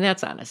and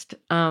that's honest.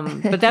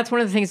 But that's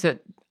one of the things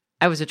that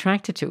I was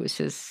attracted to, is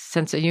his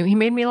sense of humor. He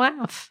made me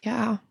laugh.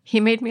 Yeah.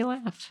 He made me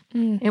laugh.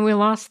 And we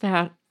lost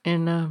that.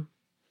 And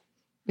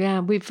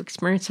we've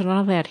experienced a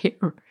lot of that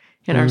here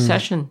in our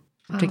session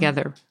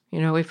together.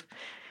 We've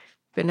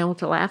been able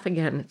to laugh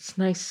again. It's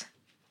nice.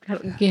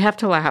 You have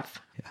to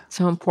laugh. Yeah.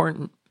 So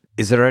important.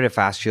 Is it all right if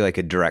I ask you like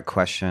a direct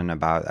question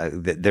about,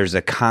 there's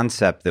a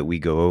concept that we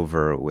go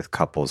over with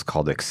couples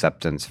called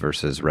acceptance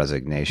versus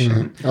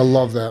resignation. Mm-hmm. I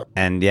love that.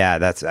 And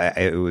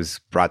it was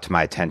brought to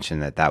my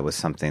attention that was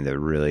something that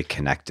really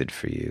connected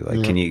for you.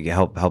 Like, can you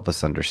help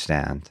us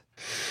understand?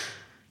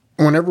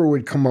 Whenever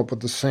we'd come up with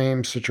the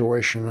same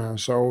situation, it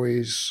was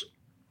always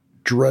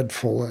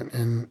dreadful.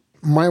 And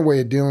my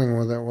way of dealing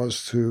with it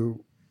was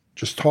to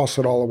just toss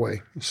it all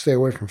away. Stay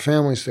away from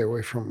family, stay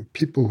away from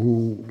people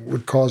who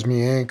would cause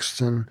me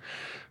angst and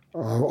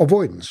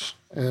avoidance.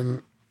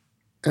 And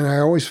I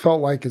always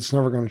felt like it's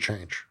never going to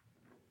change.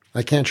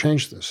 I can't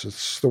change this.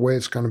 It's the way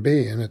it's going to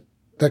be. And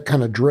that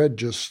kind of dread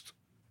just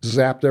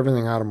zapped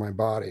everything out of my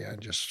body. I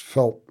just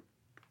felt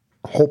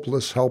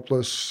hopeless,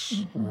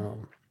 helpless.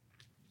 Mm-hmm.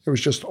 It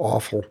was just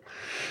awful.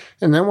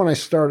 And then when I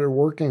started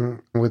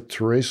working with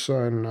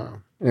Teresa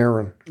and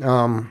Aaron,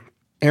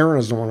 Aaron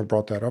is the one who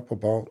brought that up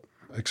about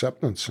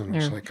acceptance, and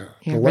it's like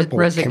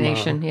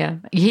resignation. Yeah,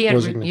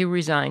 he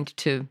resigned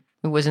to.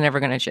 It was never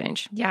going to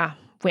change. Yeah,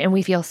 and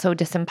we feel so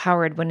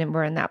disempowered when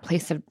we're in that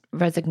place of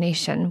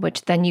resignation,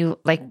 which then you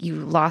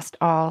lost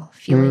all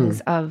feelings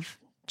of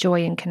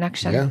joy and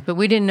connection. Yeah. But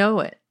we didn't know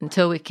it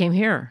until we came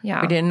here.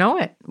 Yeah. We didn't know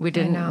it. We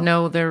didn't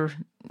know there.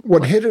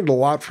 What hit it a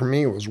lot for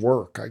me was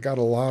work. I got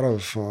a lot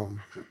of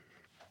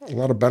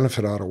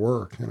benefit out of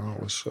work. You know,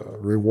 it was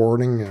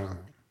rewarding,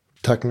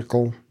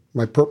 technical.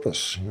 My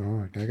purpose, you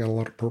know, I got a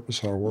lot of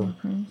purpose out of work.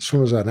 As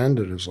soon as that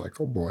ended, it was like,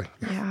 oh boy,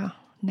 Yeah.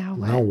 Now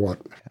what? now what?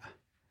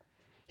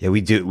 Yeah,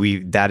 we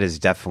do. That is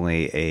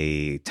definitely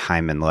a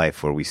time in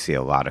life where we see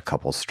a lot of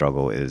couples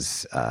struggle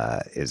is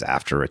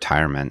after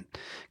retirement,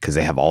 because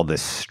they have all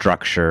this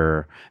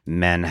structure.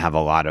 Men have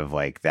a lot of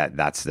like that.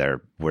 That's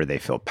where they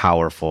feel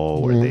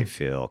powerful, where they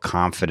feel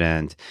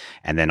confident,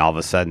 and then all of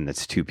a sudden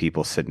it's two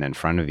people sitting in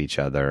front of each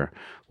other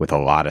with a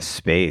lot of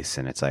space,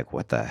 and it's like,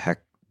 what the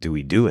heck do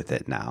we do with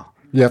it now?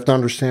 You have to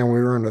understand we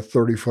were in a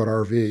 30-foot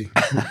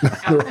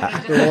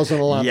RV. there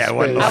wasn't a lot of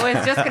space. I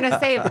was just going to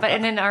say, but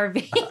in an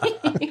RV.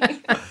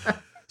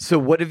 So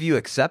what have you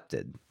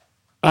accepted?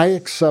 I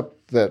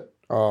accept that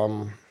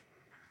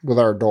with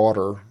our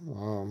daughter,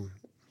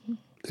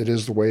 it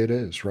is the way it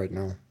is right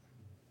now.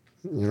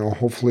 You know,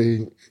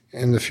 hopefully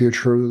in the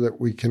future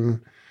that we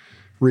can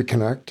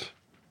reconnect.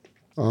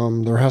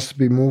 There has to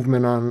be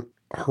movement on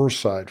her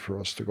side for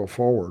us to go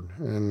forward.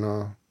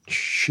 And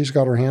she's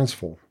got her hands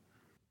full.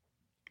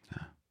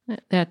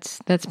 That's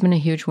been a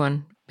huge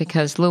one,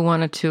 because Lou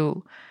wanted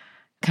to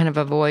kind of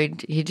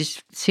avoid. He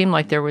just seemed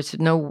like there was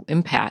no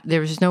impact.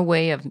 There was no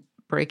way of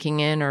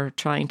breaking in or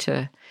trying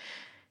to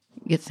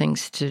get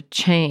things to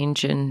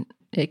change, and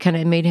it kind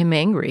of made him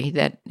angry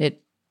that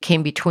it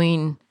came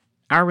between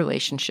our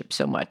relationship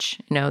so much.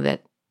 You know,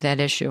 that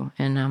issue.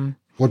 And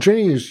well,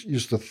 Ginny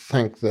used to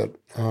think that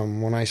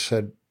when I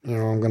said, you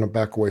know, I'm going to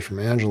back away from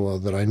Angela,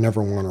 that I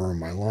never want her in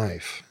my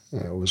life.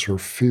 It was her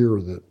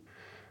fear that,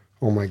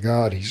 oh my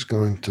God, he's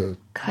going to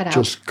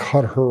just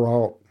cut her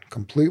out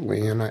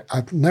completely. And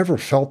I've never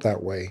felt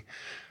that way.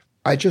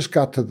 I just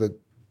got to the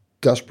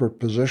desperate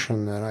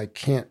position that I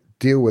can't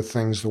deal with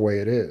things the way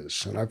it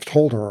is. And I've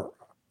told her,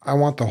 I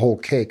want the whole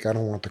cake. I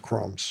don't want the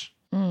crumbs.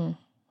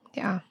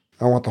 Yeah.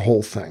 I want the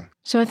whole thing.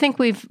 so I think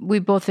we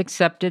both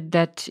accepted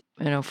that,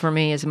 you know, for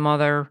me as a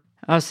mother,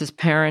 us as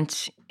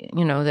parents,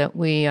 you know, that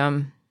we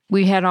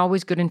had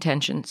always good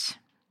intentions.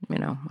 You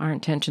know, our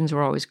intentions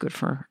were always good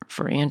for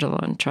Angela,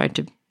 and tried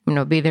to, you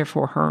know, be there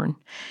for her.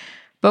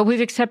 But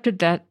we've accepted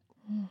that,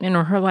 you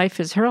know, her life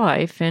is her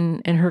life,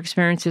 and her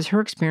experience is her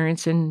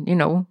experience. And, you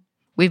know,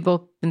 we've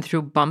both been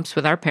through bumps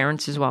with our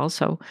parents as well.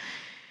 So,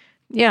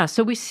 yeah,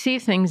 so we see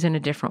things in a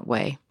different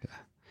way.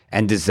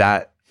 And does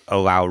that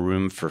allow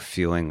room for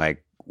feeling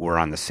like we're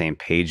on the same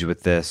page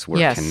with this? We're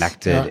Yes.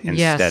 connected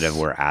instead of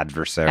we're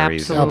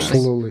adversaries? Absolutely.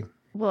 Absolutely.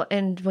 Well,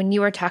 and when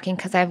you were talking,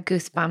 because I have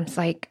goosebumps,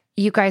 like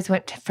you guys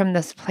went from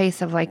this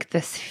place of like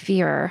this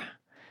fear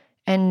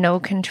and no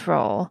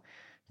control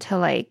to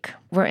like,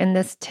 we're in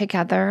this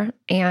together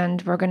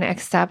and we're going to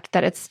accept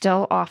that it's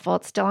still awful.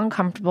 It's still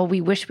uncomfortable.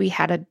 We wish we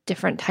had a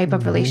different type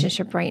of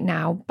relationship right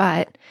now,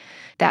 but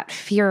that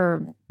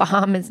fear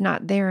bomb is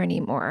not there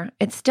anymore.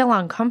 It's still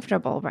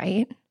uncomfortable,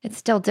 right? It's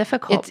still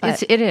difficult.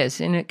 It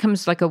is, and it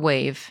comes like a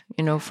wave,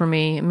 you know, for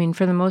me. I mean,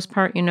 for the most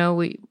part, you know,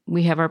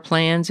 we have our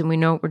plans and we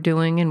know what we're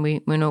doing, and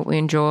we know what we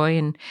enjoy,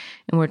 and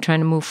we're trying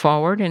to move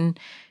forward and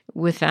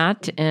with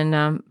that.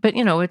 And but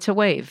you know, it's a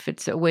wave.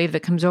 It's a wave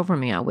that comes over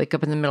me. I'll wake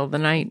up in the middle of the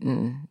night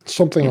and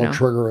Something you will know.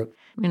 trigger it.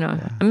 you know,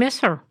 I miss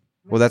her.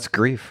 Well, that's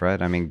grief,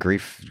 right? I mean,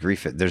 grief.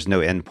 There's no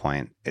end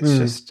point. It's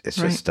just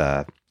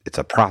it's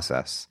a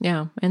process.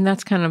 Yeah, and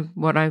that's kind of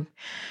what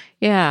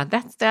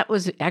that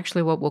was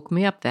actually what woke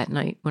me up that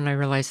night when I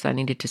realized I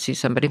needed to see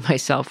somebody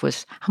myself,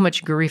 was how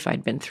much grief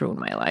I'd been through in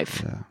my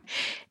life. Yeah.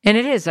 And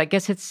it is, I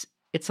guess it's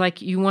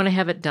like you want to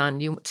have it done.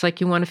 It's like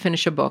you want to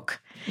finish a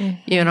book.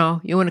 You know,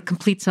 you want to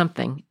complete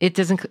something.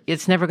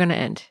 It's never going to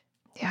end.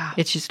 yeah.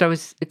 It's just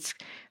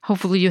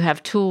hopefully you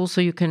have tools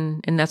so you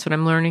can, and that's what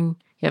I'm learning.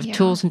 You have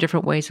tools and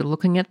different ways of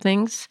looking at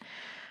things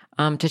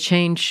to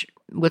change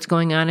what's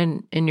going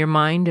on in your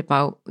mind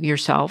about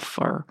yourself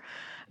or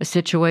a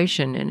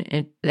situation.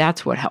 And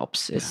that's what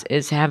helps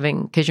is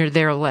having, because you're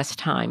there less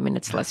time and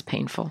it's less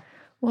painful.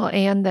 Well,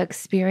 and the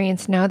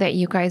experience now that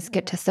you guys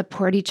get to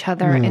support each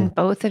other in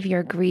both of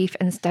your grief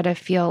instead of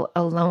feel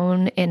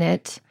alone in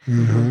it.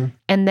 Mm-hmm.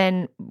 And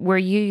then where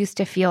you used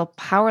to feel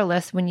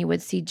powerless when you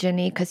would see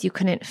Ginny because you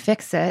couldn't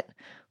fix it,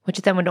 which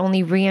then would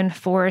only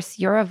reinforce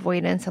your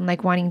avoidance and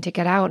like wanting to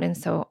get out. And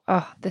so,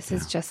 this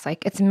is just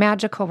like, it's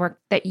magical work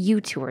that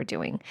you two are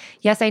doing.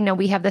 Yes, I know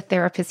we have the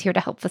therapist here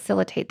to help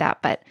facilitate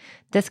that, but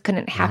this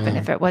couldn't happen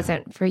if it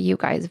wasn't for you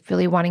guys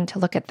really wanting to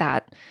look at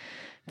that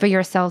for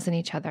yourselves and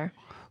each other.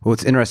 Well,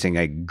 it's interesting.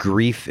 Like,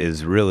 grief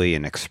is really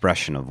an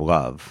expression of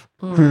love,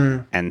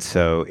 and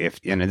so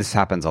this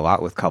happens a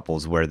lot with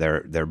couples where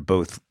they're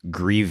both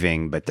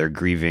grieving, but they're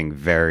grieving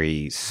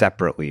very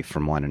separately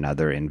from one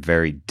another in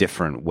very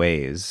different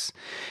ways.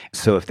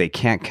 So if they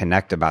can't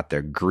connect about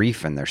their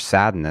grief and their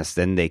sadness,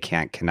 then they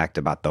can't connect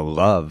about the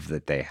love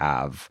that they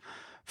have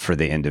for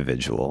the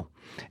individual.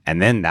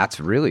 And then that's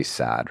really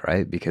sad,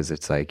 right? Because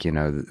it's like,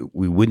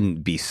 we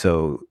wouldn't be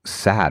so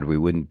sad, we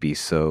wouldn't be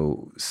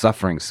so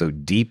suffering so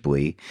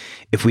deeply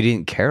if we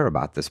didn't care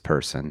about this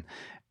person.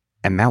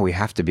 And now we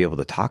have to be able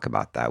to talk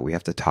about that. We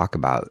have to talk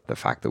about the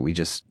fact that we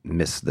just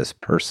miss this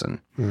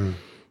person.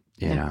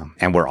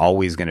 And we're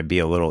always going to be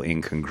a little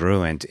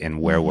incongruent in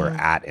where we're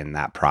at in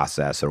that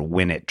process or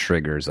when it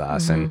triggers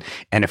us. And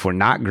if we're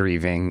not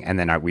grieving and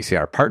then we see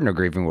our partner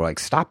grieving, we're like,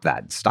 stop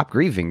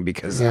grieving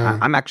because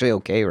I'm actually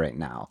okay right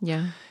now.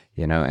 Yeah.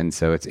 And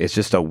so it's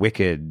just a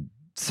wicked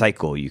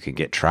cycle you can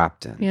get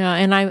trapped in. Yeah.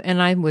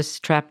 And I was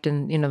trapped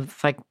in,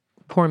 like,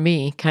 poor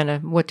me, kind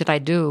of, what did I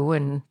do,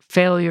 and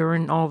failure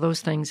and all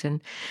those things.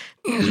 And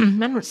I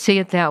don't see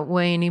it that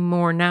way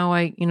anymore. Now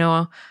I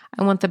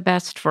want the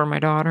best for my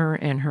daughter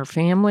and her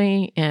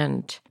family.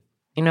 And,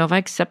 I've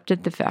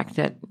accepted the fact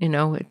that,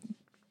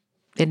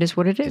 it is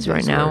what it is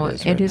right now.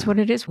 It is what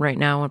it is right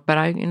now. But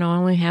I,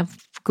 only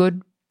have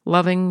good,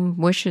 loving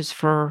wishes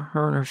for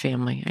her and her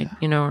family.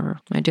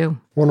 I do.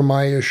 One of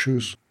my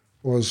issues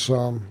was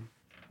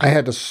I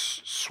had to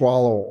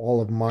swallow all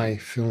of my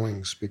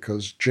feelings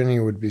because Ginny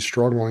would be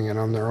struggling, and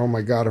I'm there, oh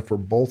my God, if we're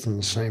both in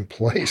the same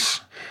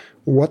place,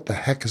 what the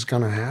heck is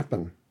going to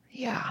happen?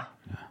 Yeah.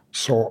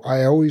 So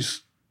I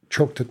always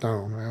choked it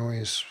down. I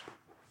always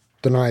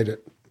denied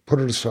it, put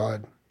it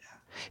aside.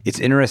 It's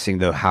interesting,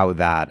 though, how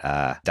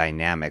that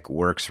dynamic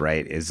works,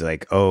 right? Is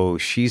like, oh,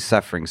 she's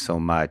suffering so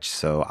much,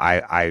 so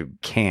I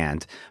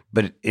can't.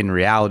 But in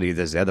reality,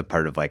 there's the other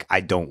part of like, I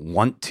don't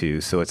want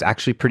to. So it's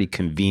actually pretty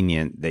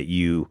convenient that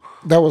you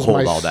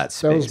hold all that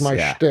space. That was my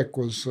shtick,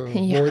 was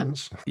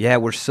avoidance. Yeah,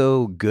 we're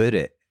so good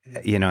at,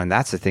 and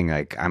that's the thing,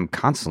 like, I'm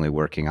constantly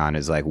working on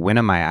is like, when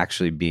am I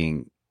actually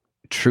being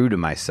true to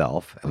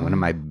myself? And when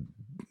am I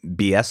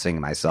BSing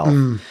myself?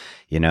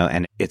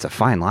 And it's a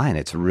fine line.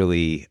 It's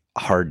really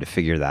hard to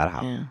figure that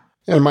out. Yeah.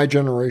 In my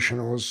generation,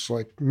 it was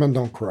like, men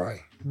don't cry.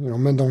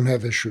 Men don't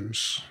have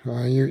issues.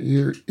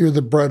 You're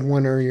the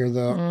breadwinner. You're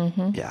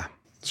the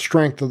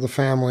strength of the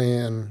family,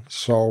 and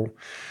so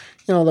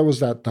that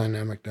was that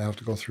dynamic to have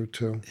to go through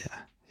too. Yeah.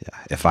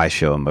 If I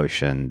show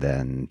emotion,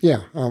 then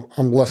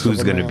I'm less.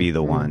 Who's going to be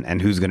the one,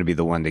 and who's going to be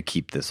the one to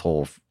keep this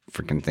whole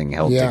freaking thing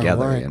held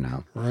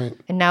together? Right.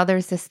 And now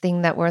there's this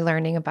thing that we're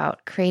learning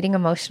about creating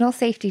emotional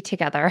safety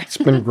together. It's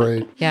been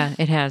great. Yeah,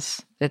 it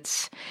has.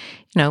 It's,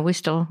 we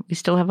still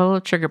have a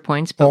little trigger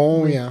points. But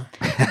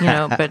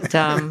but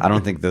I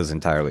don't think those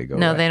entirely go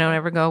away. No, they don't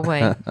ever go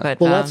away. But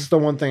well, that's the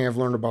one thing I've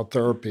learned about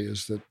therapy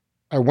is that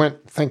I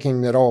went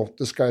thinking that,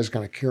 this guy's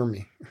going to cure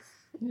me.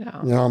 Yeah.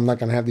 I'm not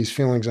going to have these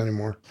feelings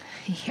anymore.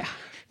 Yeah.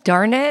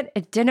 Darn it,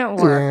 it didn't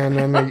work. Yeah,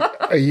 and then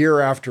a year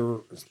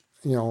after,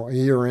 a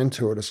year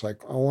into it, it's like,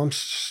 I'm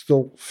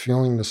still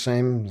feeling the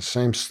same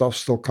stuff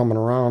still coming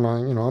around.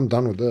 I'm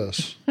done with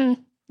this.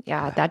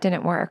 Yeah, that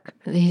didn't work.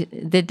 They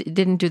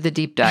didn't do the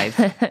deep dive.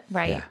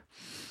 Right.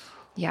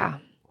 Yeah.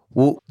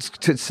 Well,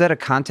 to set a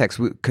context,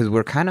 because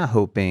we're kind of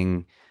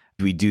hoping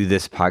we do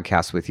this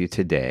podcast with you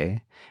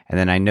today, and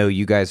then I know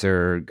you guys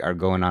are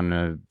going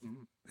on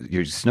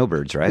you're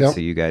snowbirds, right? Yep. So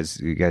you guys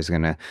are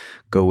gonna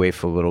go away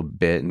for a little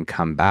bit and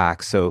come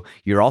back. So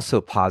you're also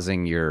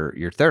pausing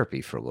your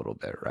therapy for a little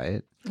bit,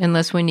 right?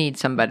 Unless we need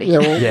somebody.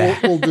 Yeah,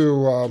 we'll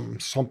do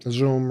something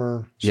Zoom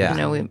or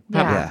something.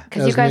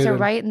 Because you guys are needed.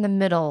 right in the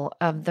middle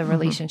of the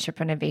relationship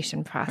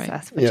renovation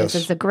process, which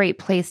is a great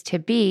place to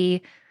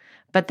be.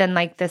 But then,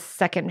 like, the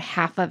second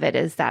half of it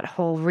is that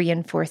whole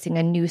reinforcing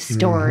a new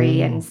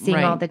story and seeing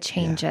all the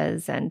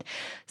changes. And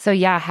so,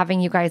 having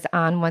you guys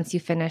on once you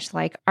finish,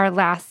 like, our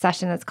last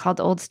session, it's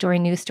called Old Story,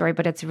 New Story,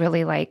 but it's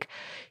really like,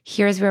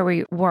 here's where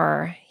we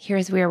were,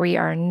 here's where we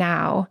are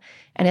now.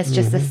 And it's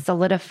just this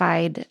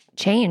solidified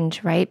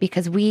change, right?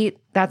 Because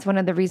that's one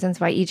of the reasons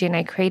why EJ and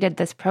I created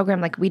this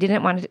program. Like, we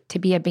didn't want it to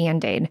be a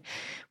Band-Aid.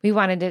 We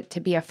wanted it to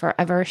be a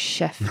forever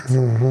shift.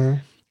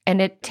 And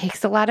it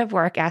takes a lot of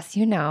work, as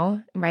you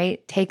know, right?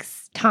 It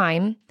takes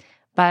time,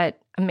 but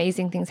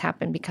amazing things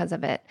happen because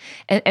of it.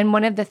 And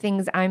one of the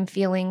things I'm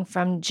feeling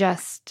from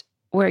just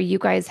where you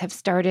guys have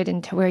started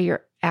into where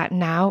you're at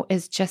now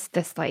is just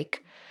this,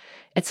 like,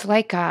 it's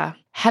like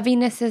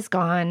heaviness is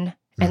gone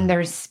and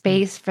there's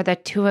space for the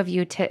two of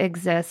you to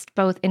exist,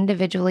 both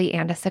individually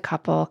and as a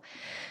couple.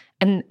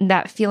 And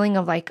that feeling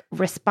of like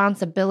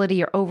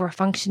responsibility or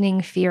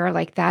over-functioning fear,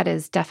 like that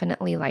is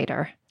definitely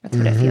lighter. That's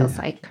what it feels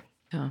like.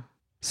 Yeah.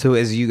 So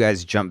as you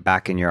guys jump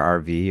back in your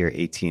RV, your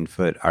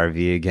 18-foot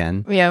RV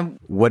again,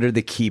 what are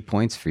the key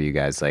points for you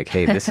guys? Like,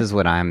 hey, this is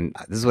what I'm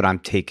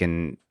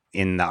taking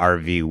in the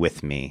RV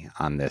with me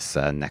on this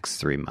next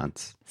 3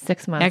 months.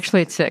 6 months.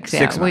 Actually, it's 6.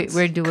 6 months.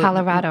 We're doing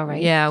Colorado,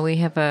 right? Yeah, we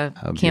have a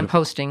camp beautiful.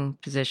 hosting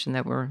position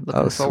that we're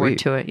looking forward sweet.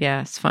 to it.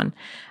 Yeah, it's fun.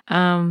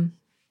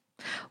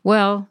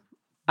 Well,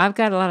 I've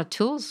got a lot of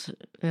tools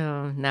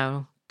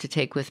now to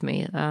take with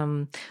me.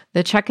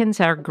 The check-ins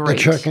are great.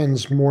 The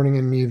check-ins morning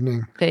and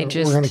evening. They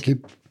We're going to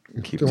keep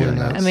Keep doing doing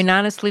that. that. I mean,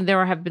 honestly,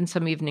 there have been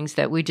some evenings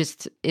that we've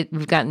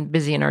gotten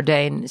busy in our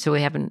day, and so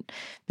we haven't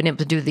been able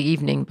to do the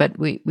evening. But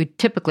we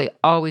typically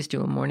always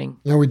do a morning.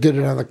 Yeah, we did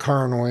it on the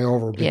car on the way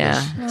over because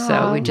Yeah,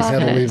 so we just had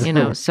to kind leave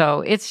of, early.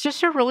 so it's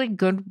just a really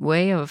good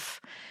way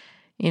of,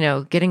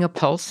 getting a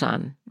pulse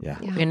on. Yeah.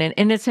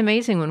 And it's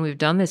amazing when we've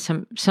done this.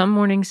 Some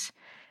mornings,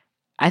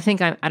 I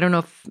think I don't know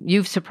if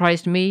you've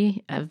surprised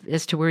me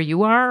as to where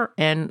you are,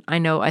 and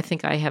I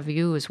think I have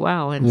you as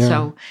well. And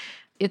so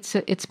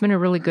it's been a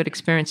really good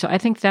experience. So I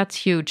think that's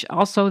huge.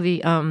 Also,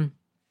 the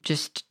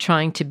just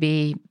trying to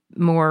be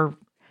more.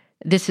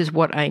 This is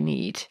what I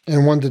need.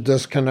 and when to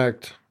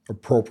disconnect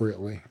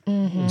appropriately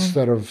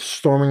instead of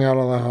storming out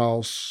of the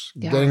house,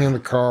 getting in the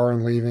car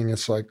and leaving.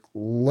 It's like,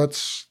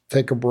 let's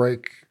take a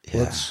break.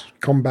 Let's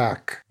come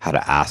back. How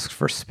to ask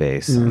for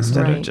space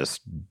instead of Right.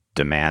 just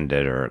demand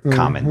it or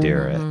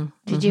commandeer it.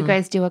 Did you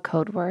guys do a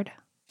code word?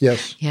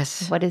 Yes.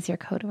 Yes, What is your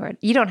code word?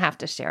 You don't have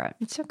to share it.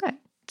 it's okay.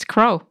 It's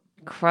crow.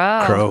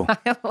 Crow. Crow.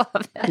 I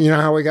love it. You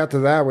know how we got to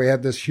that? We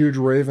had this huge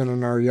raven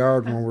in our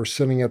yard when we're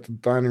sitting at the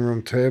dining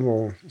room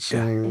table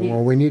saying,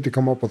 well, we need to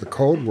come up with a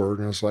code word.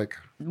 And it's like,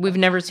 We've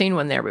never seen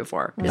one there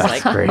before. It's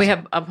That's like great. we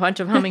have a bunch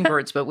of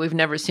hummingbirds, but we've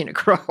never seen a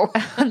crow.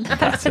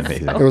 That's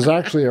amazing. it was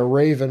actually a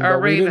raven, Or a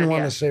but we didn't raven,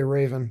 want yeah. to say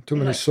raven. Too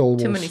many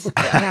syllables. Too many.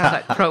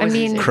 Yeah. But crow I is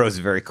mean, easy. Crow's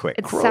very quick.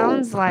 It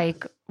sounds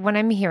like what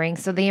I'm hearing.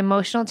 So the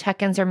emotional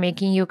check-ins are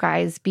making you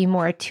guys be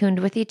more attuned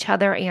with each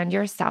other and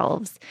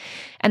yourselves.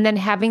 And then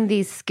having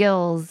these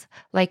skills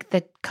like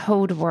the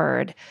code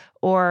word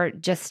or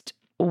just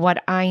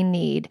what I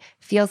need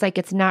feels like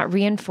it's not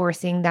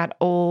reinforcing that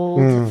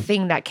old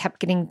thing that kept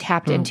getting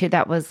tapped into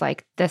that was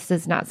like, this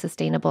is not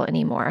sustainable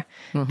anymore.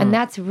 And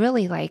that's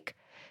really like,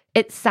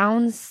 it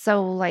sounds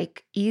so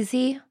like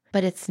easy,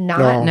 but it's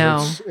not.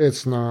 No.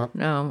 It's not.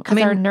 No, I Because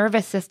mean, our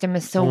nervous system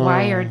is so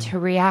wired to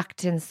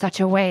react in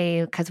such a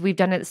way because we've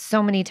done it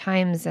so many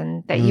times,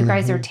 and that you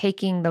guys are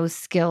taking those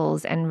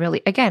skills and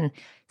really, again,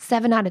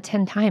 7 out of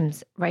 10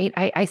 times, right?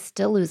 I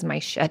still lose my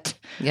shit.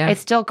 Yeah. I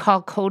still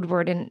call code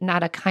word in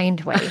not a kind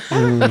way.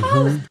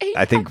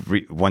 I think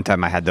one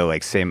time I had to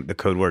say the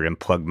code word and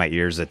plug my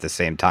ears at the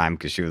same time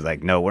because she was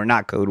like, "No, we're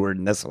not code word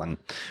in this one.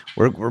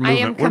 We're I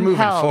am moving. We're moving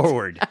compelled.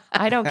 forward."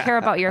 I don't care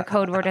about your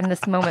code word in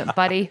this moment,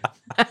 buddy.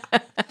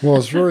 Well,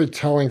 it's very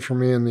telling for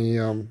me in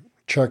the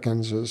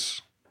check-ins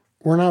is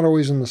we're not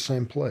always in the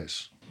same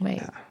place.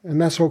 Wait.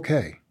 And that's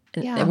okay.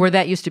 Yeah. where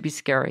that used to be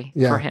scary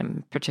Yeah. for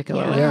him,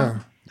 particularly. Yeah.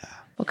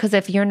 Well, because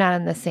if you're not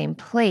in the same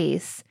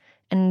place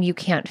and you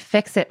can't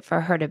fix it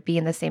for her to be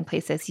in the same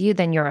place as you,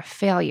 then you're a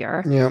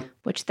failure. Yeah.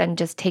 Which then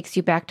just takes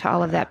you back to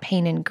all of that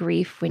pain and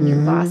grief when you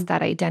lost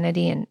that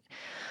identity, and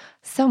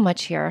so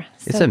much here.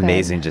 It's So good.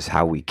 amazing just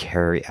how we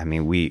carry. I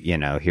mean,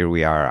 here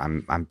we are.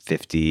 I'm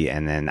 50,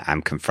 and then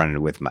I'm confronted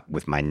with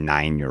my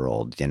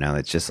 9-year-old.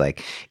 It's just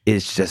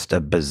it's just a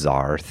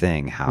bizarre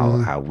thing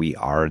how we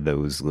are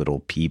those little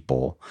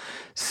people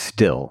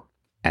still,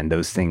 and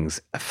those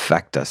things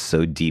affect us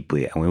so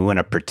deeply, and we want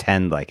to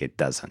pretend like it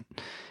doesn't.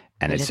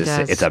 And it's It just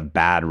does. it's a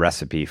bad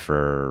recipe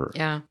for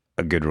Yeah,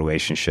 a good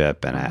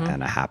relationship and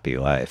a happy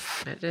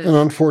life. it is. And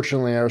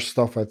unfortunately, our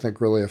stuff, I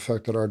think, really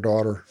affected our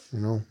daughter,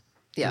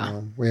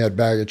 Yeah. We had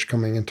baggage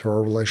coming into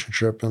our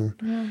relationship,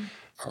 and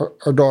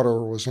our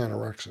daughter was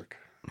anorexic,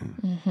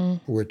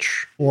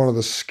 which one of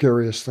the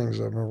scariest things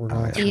I've ever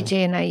gone through.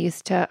 DJ and I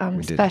used to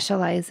did.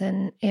 specialize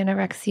in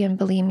anorexia and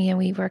bulimia.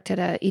 We worked at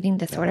a eating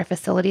disorder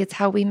facility. It's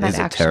how we met, It's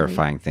a actually.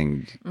 terrifying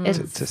thing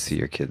to see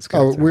your kids go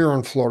Oh, through. we were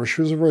in Florida.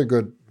 She was a very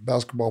good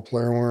basketball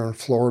player. We were in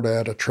Florida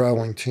at a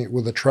traveling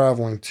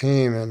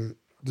team, and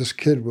this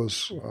kid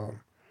was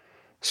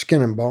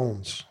skin and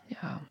bones.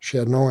 Yeah. She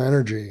had no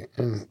energy,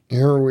 and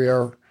here we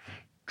are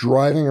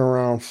driving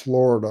around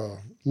Florida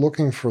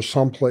looking for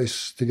some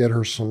place to get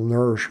her some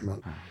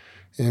nourishment,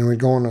 and we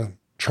go in a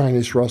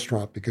Chinese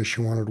restaurant because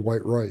she wanted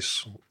white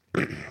rice.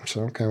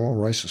 So okay, well,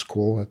 rice is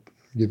cool. It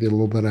give you a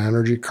little bit of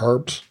energy,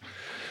 carbs.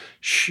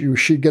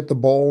 She'd get the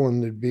bowl,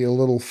 and there'd be a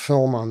little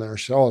film on there.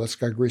 She'd say, "Oh, that's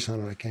got grease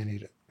on it. I can't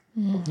eat it."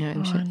 Yeah, it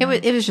was And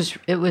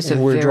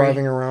a we were very.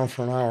 driving around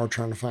for an hour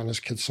trying to find this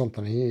kid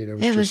something to eat.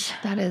 It was.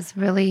 That is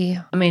really,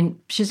 I mean,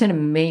 she's an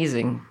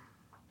amazing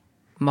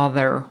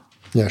mother,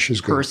 yeah, she's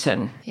good.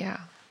 person, yeah.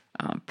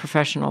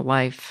 professional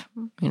life.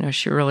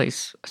 She really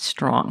is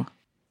strong.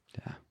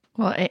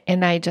 Well,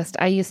 and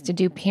I used to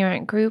do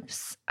parent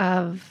groups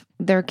of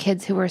their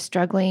kids who were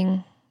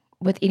struggling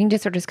with eating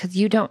disorders because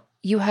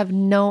you have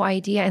no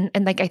idea.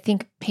 And I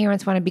think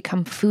parents want to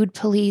become food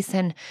police,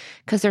 and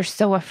because they're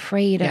so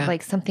afraid Yeah.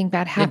 of something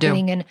bad do.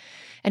 happening.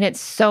 And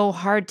it's so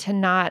hard to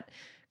not,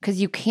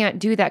 because you can't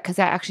do that because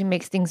that actually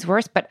makes things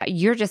worse. But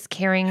you're just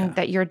caring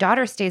that your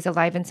daughter stays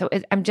alive. And so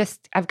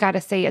I've got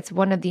to say it's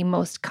one of the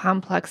most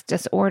complex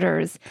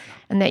disorders,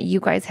 and that you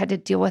guys had to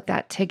deal with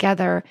that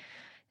together.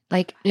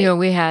 We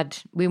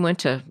went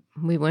to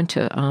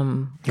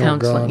counseling.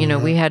 God, yeah.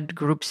 We had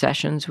group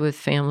sessions with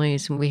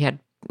families, and we had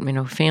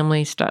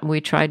family stuff. We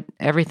tried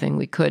everything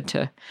we could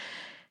to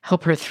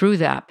help her through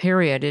that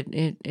period.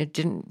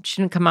 She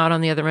didn't come out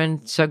on the other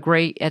end so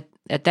great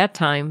at that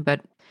time, but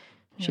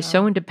She's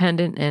so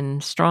independent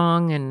and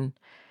strong, and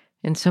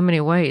in so many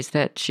ways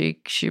that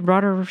she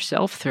brought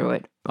herself through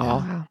it all.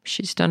 Wow.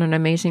 She's done an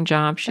amazing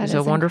job. She's That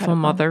a is wonderful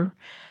incredible.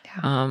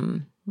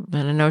 mother.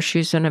 And I know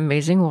she's an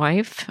amazing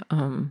wife.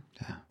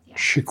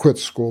 She quit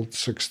school at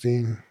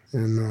 16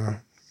 and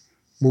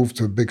moved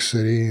to a big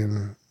city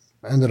and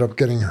ended up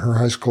getting her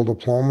high school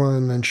diploma,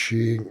 and then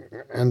she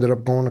ended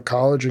up going to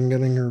college and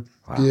getting her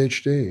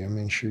PhD. I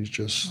mean, she's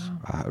just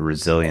A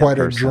resilient quite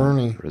person. a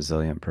journey.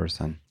 Resilient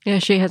person. Yeah,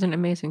 she has an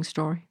amazing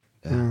story.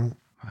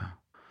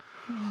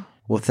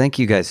 Well, thank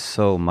you guys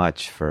so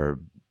much for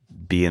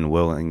being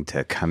willing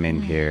to come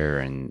in here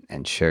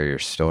and share your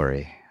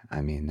story.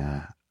 I mean,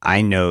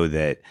 I know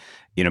that,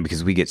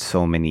 because we get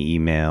so many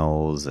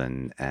emails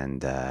and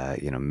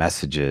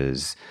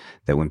messages,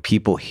 that when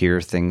people hear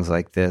things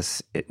like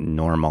this, it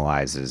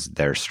normalizes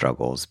their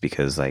struggles,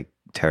 because like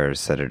Tara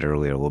said it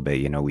earlier a little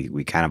bit,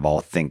 we kind of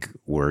all think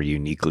we're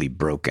uniquely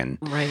broken,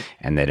 Right.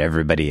 and that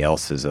everybody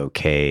else is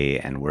okay,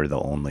 and we're the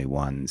only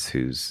ones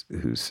who's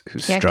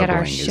Can't get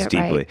our struggling as shit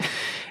deeply. right.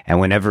 And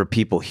whenever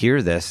people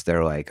hear this,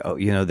 they're like, oh,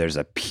 there's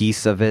a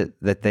piece of it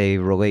that they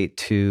relate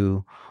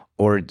to,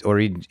 or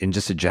in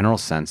just a general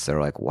sense,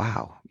 they're like,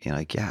 wow,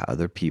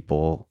 other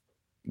people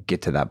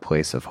get to that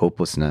place of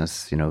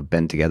hopelessness,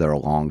 been together a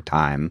long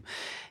time,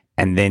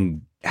 and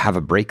then have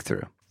a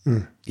breakthrough.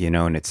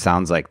 And it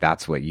sounds like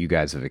that's what you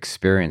guys have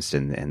experienced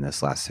in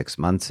this last 6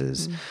 months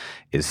is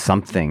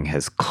something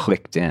has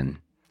clicked in,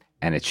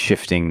 and it's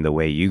shifting the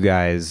way you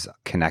guys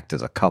connect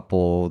as a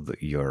couple,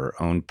 your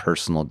own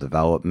personal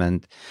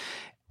development,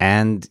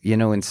 and,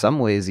 in some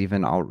ways,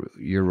 even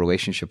your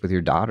relationship with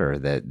your daughter,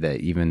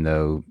 that even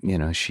though,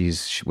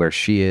 she's where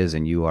she is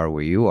and you are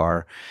where you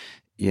are,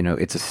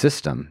 it's a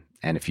system.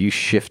 And if you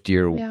shift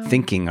your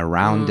thinking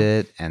around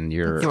it and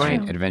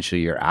and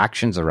eventually your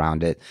actions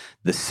around it,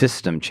 the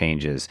system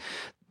changes.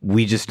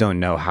 We just don't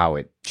know how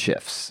it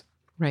shifts.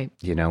 Right.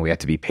 We have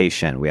to be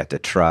patient. We have to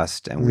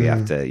trust, and we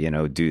have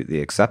to, do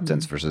the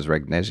acceptance versus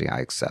recognition.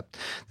 I accept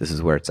this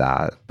is where it's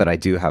at, but I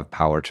do have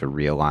power to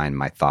realign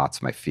my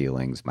thoughts, my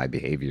feelings, my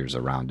behaviors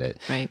around it,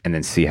 Right. and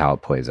then see how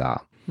it plays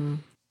out.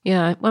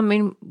 Yeah, I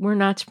mean, we're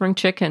not spring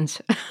chickens.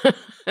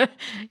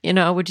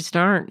 We just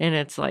aren't. And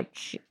it's like,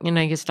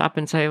 you stop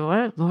and say,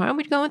 what? Why are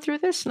we going through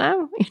this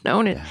now?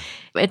 And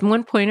at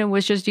one point it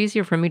was just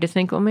easier for me to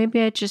think, well, maybe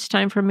it's just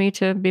time for me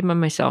to be by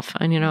myself.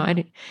 And,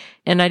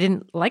 I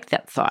didn't like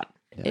that thought.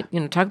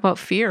 Talk about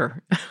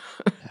fear.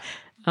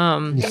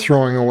 You're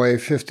throwing away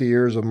 50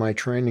 years of my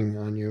training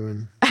on you.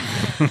 And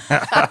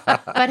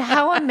But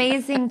how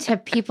amazing to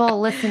people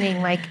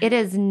listening. Like, it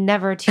is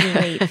never too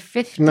late.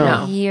 50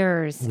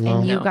 years.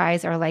 And you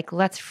guys are like,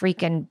 let's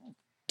freaking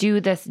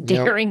do this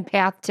daring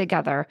path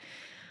together.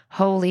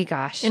 Holy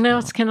gosh.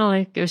 It's kind of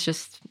like it was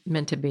just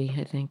meant to be,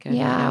 I think. I don't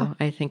know.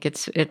 I think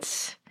it's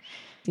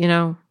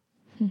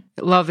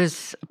love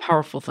is a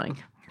powerful thing.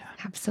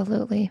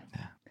 Absolutely.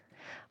 Yeah.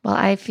 Well,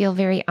 I feel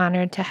very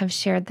honored to have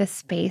shared this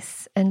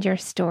space and your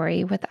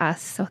story with us.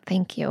 So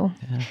thank you.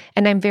 Yeah.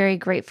 And I'm very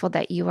grateful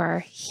that you are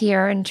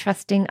here and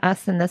trusting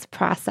us in this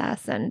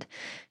process. And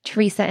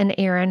Teresa and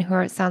Aaron,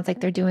 it sounds like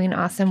they're doing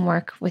awesome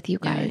work with you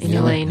guys. And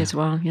Elaine as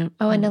well. Yeah.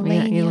 Oh, and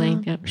Elaine. Yeah,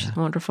 Elaine. Yeah, she's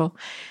wonderful.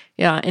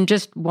 Yeah. And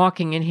just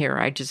walking in here,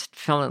 I just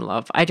fell in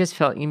love. I just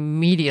felt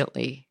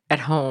immediately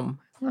at home.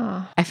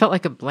 Oh. I felt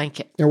like a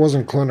blanket. It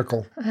wasn't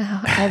clinical.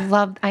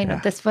 Oh, I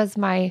know this was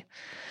my...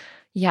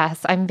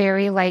 Yes, I'm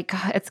very like,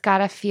 it's got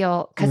to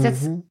feel,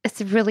 because it's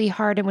really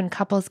hard. And when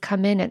couples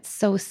come in, it's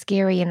so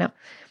scary. And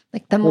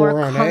like the more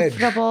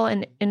comfortable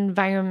and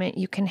environment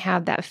you can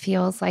have, that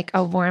feels like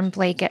a warm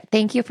blanket.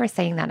 Thank you for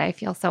saying that. I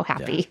feel so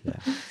happy.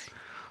 Yeah.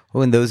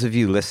 Well, and those of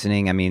you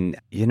listening, I mean,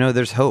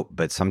 there's hope,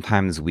 but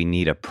sometimes we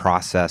need a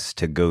process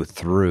to go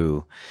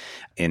through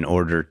in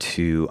order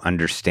to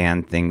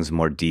understand things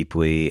more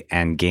deeply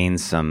and gain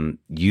some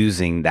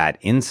using that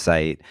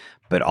insight,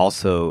 but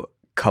also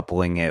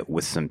coupling it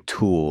with some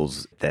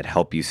tools that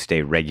help you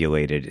stay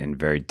regulated in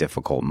very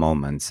difficult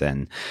moments.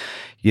 And,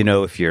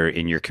 if you're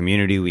in your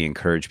community, we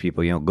encourage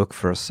people, look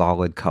for a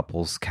solid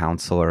couples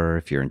counselor.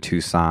 If you're in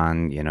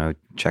Tucson,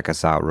 check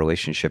us out,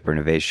 Relationship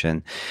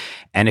Renovation.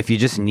 And if you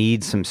just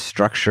need some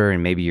structure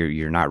and maybe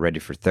you're not ready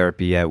for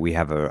therapy yet, we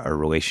have a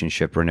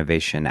Relationship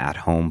Renovation at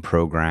Home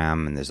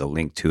program, and there's a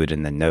link to it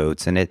in the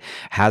notes. And it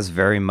has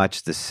very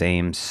much the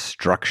same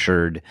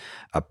structured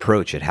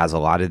approach. It has a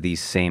lot of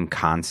these same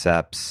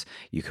concepts.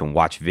 You can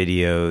watch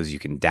videos, you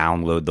can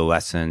download the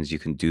lessons, you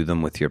can do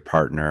them with your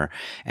partner.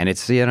 And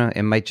it's,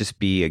 it might just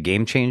be a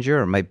game changer,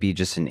 or it might be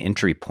just an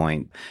entry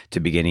point to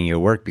beginning your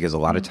work, because a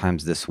lot of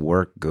times this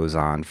work goes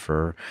on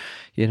for,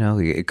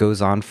 it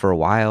goes on for a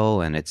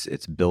while, and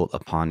it's built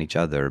upon each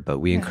other. But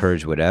we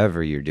encourage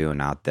whatever you're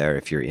doing out there,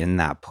 if you're in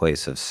that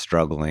place of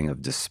struggling,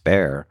 of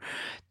despair,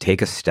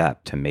 take a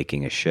step to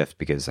making a shift,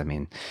 because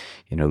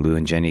Lou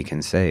and Jenny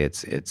can say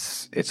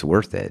it's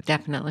worth it.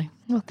 Definitely.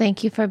 Well,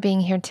 thank you for being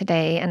here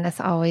today. And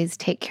as always,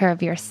 take care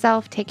of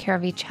yourself, take care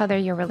of each other.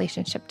 Your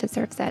relationship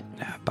deserves it.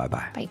 Yeah,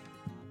 bye-bye. Bye.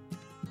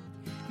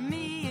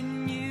 Me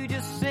and you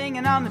just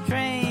singing on the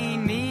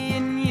train. Me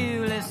and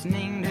you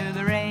listening to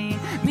the rain.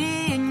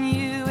 Me and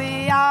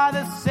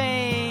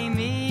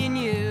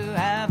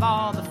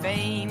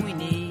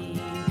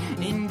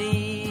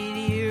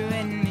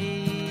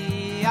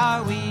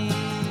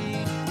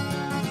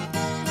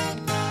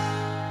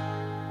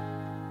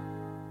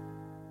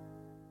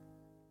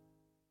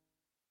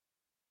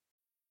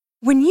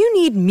When you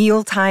need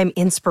mealtime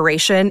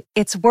inspiration,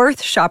 it's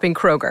worth shopping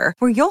Kroger,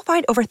 where you'll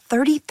find over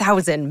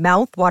 30,000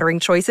 mouth-watering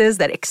choices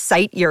that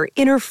excite your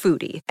inner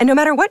foodie. And no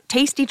matter what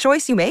tasty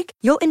choice you make,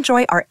 you'll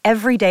enjoy our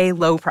everyday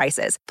low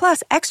prices,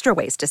 plus extra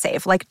ways to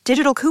save, like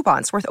digital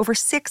coupons worth over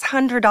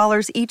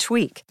 $600 each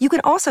week. You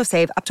can also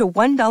save up to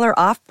 $1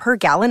 off per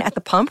gallon at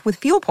the pump with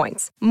fuel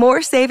points.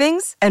 More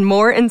savings and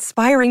more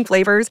inspiring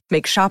flavors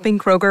make shopping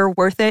Kroger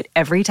worth it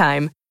every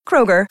time.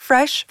 Kroger,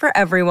 fresh for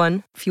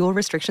everyone. Fuel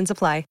restrictions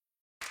apply.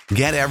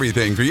 Get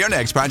everything for your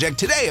next project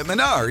today at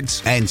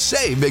Menards and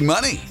save big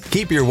money.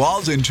 Keep your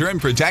walls and trim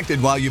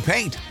protected while you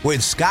paint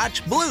with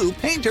Scotch Blue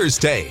Painter's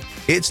Tape.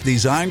 It's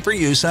designed for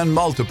use on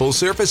multiple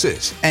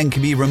surfaces and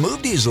can be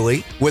removed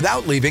easily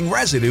without leaving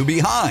residue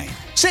behind.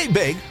 Save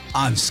big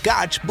on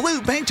Scotch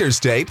Blue Painter's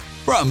Tape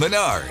from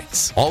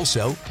Menards.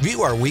 Also,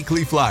 view our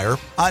weekly flyer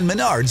on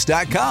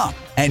menards.com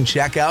and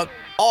check out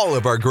all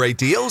of our great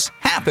deals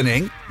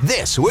happening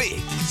this week.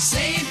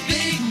 Save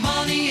big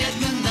money at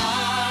Menards.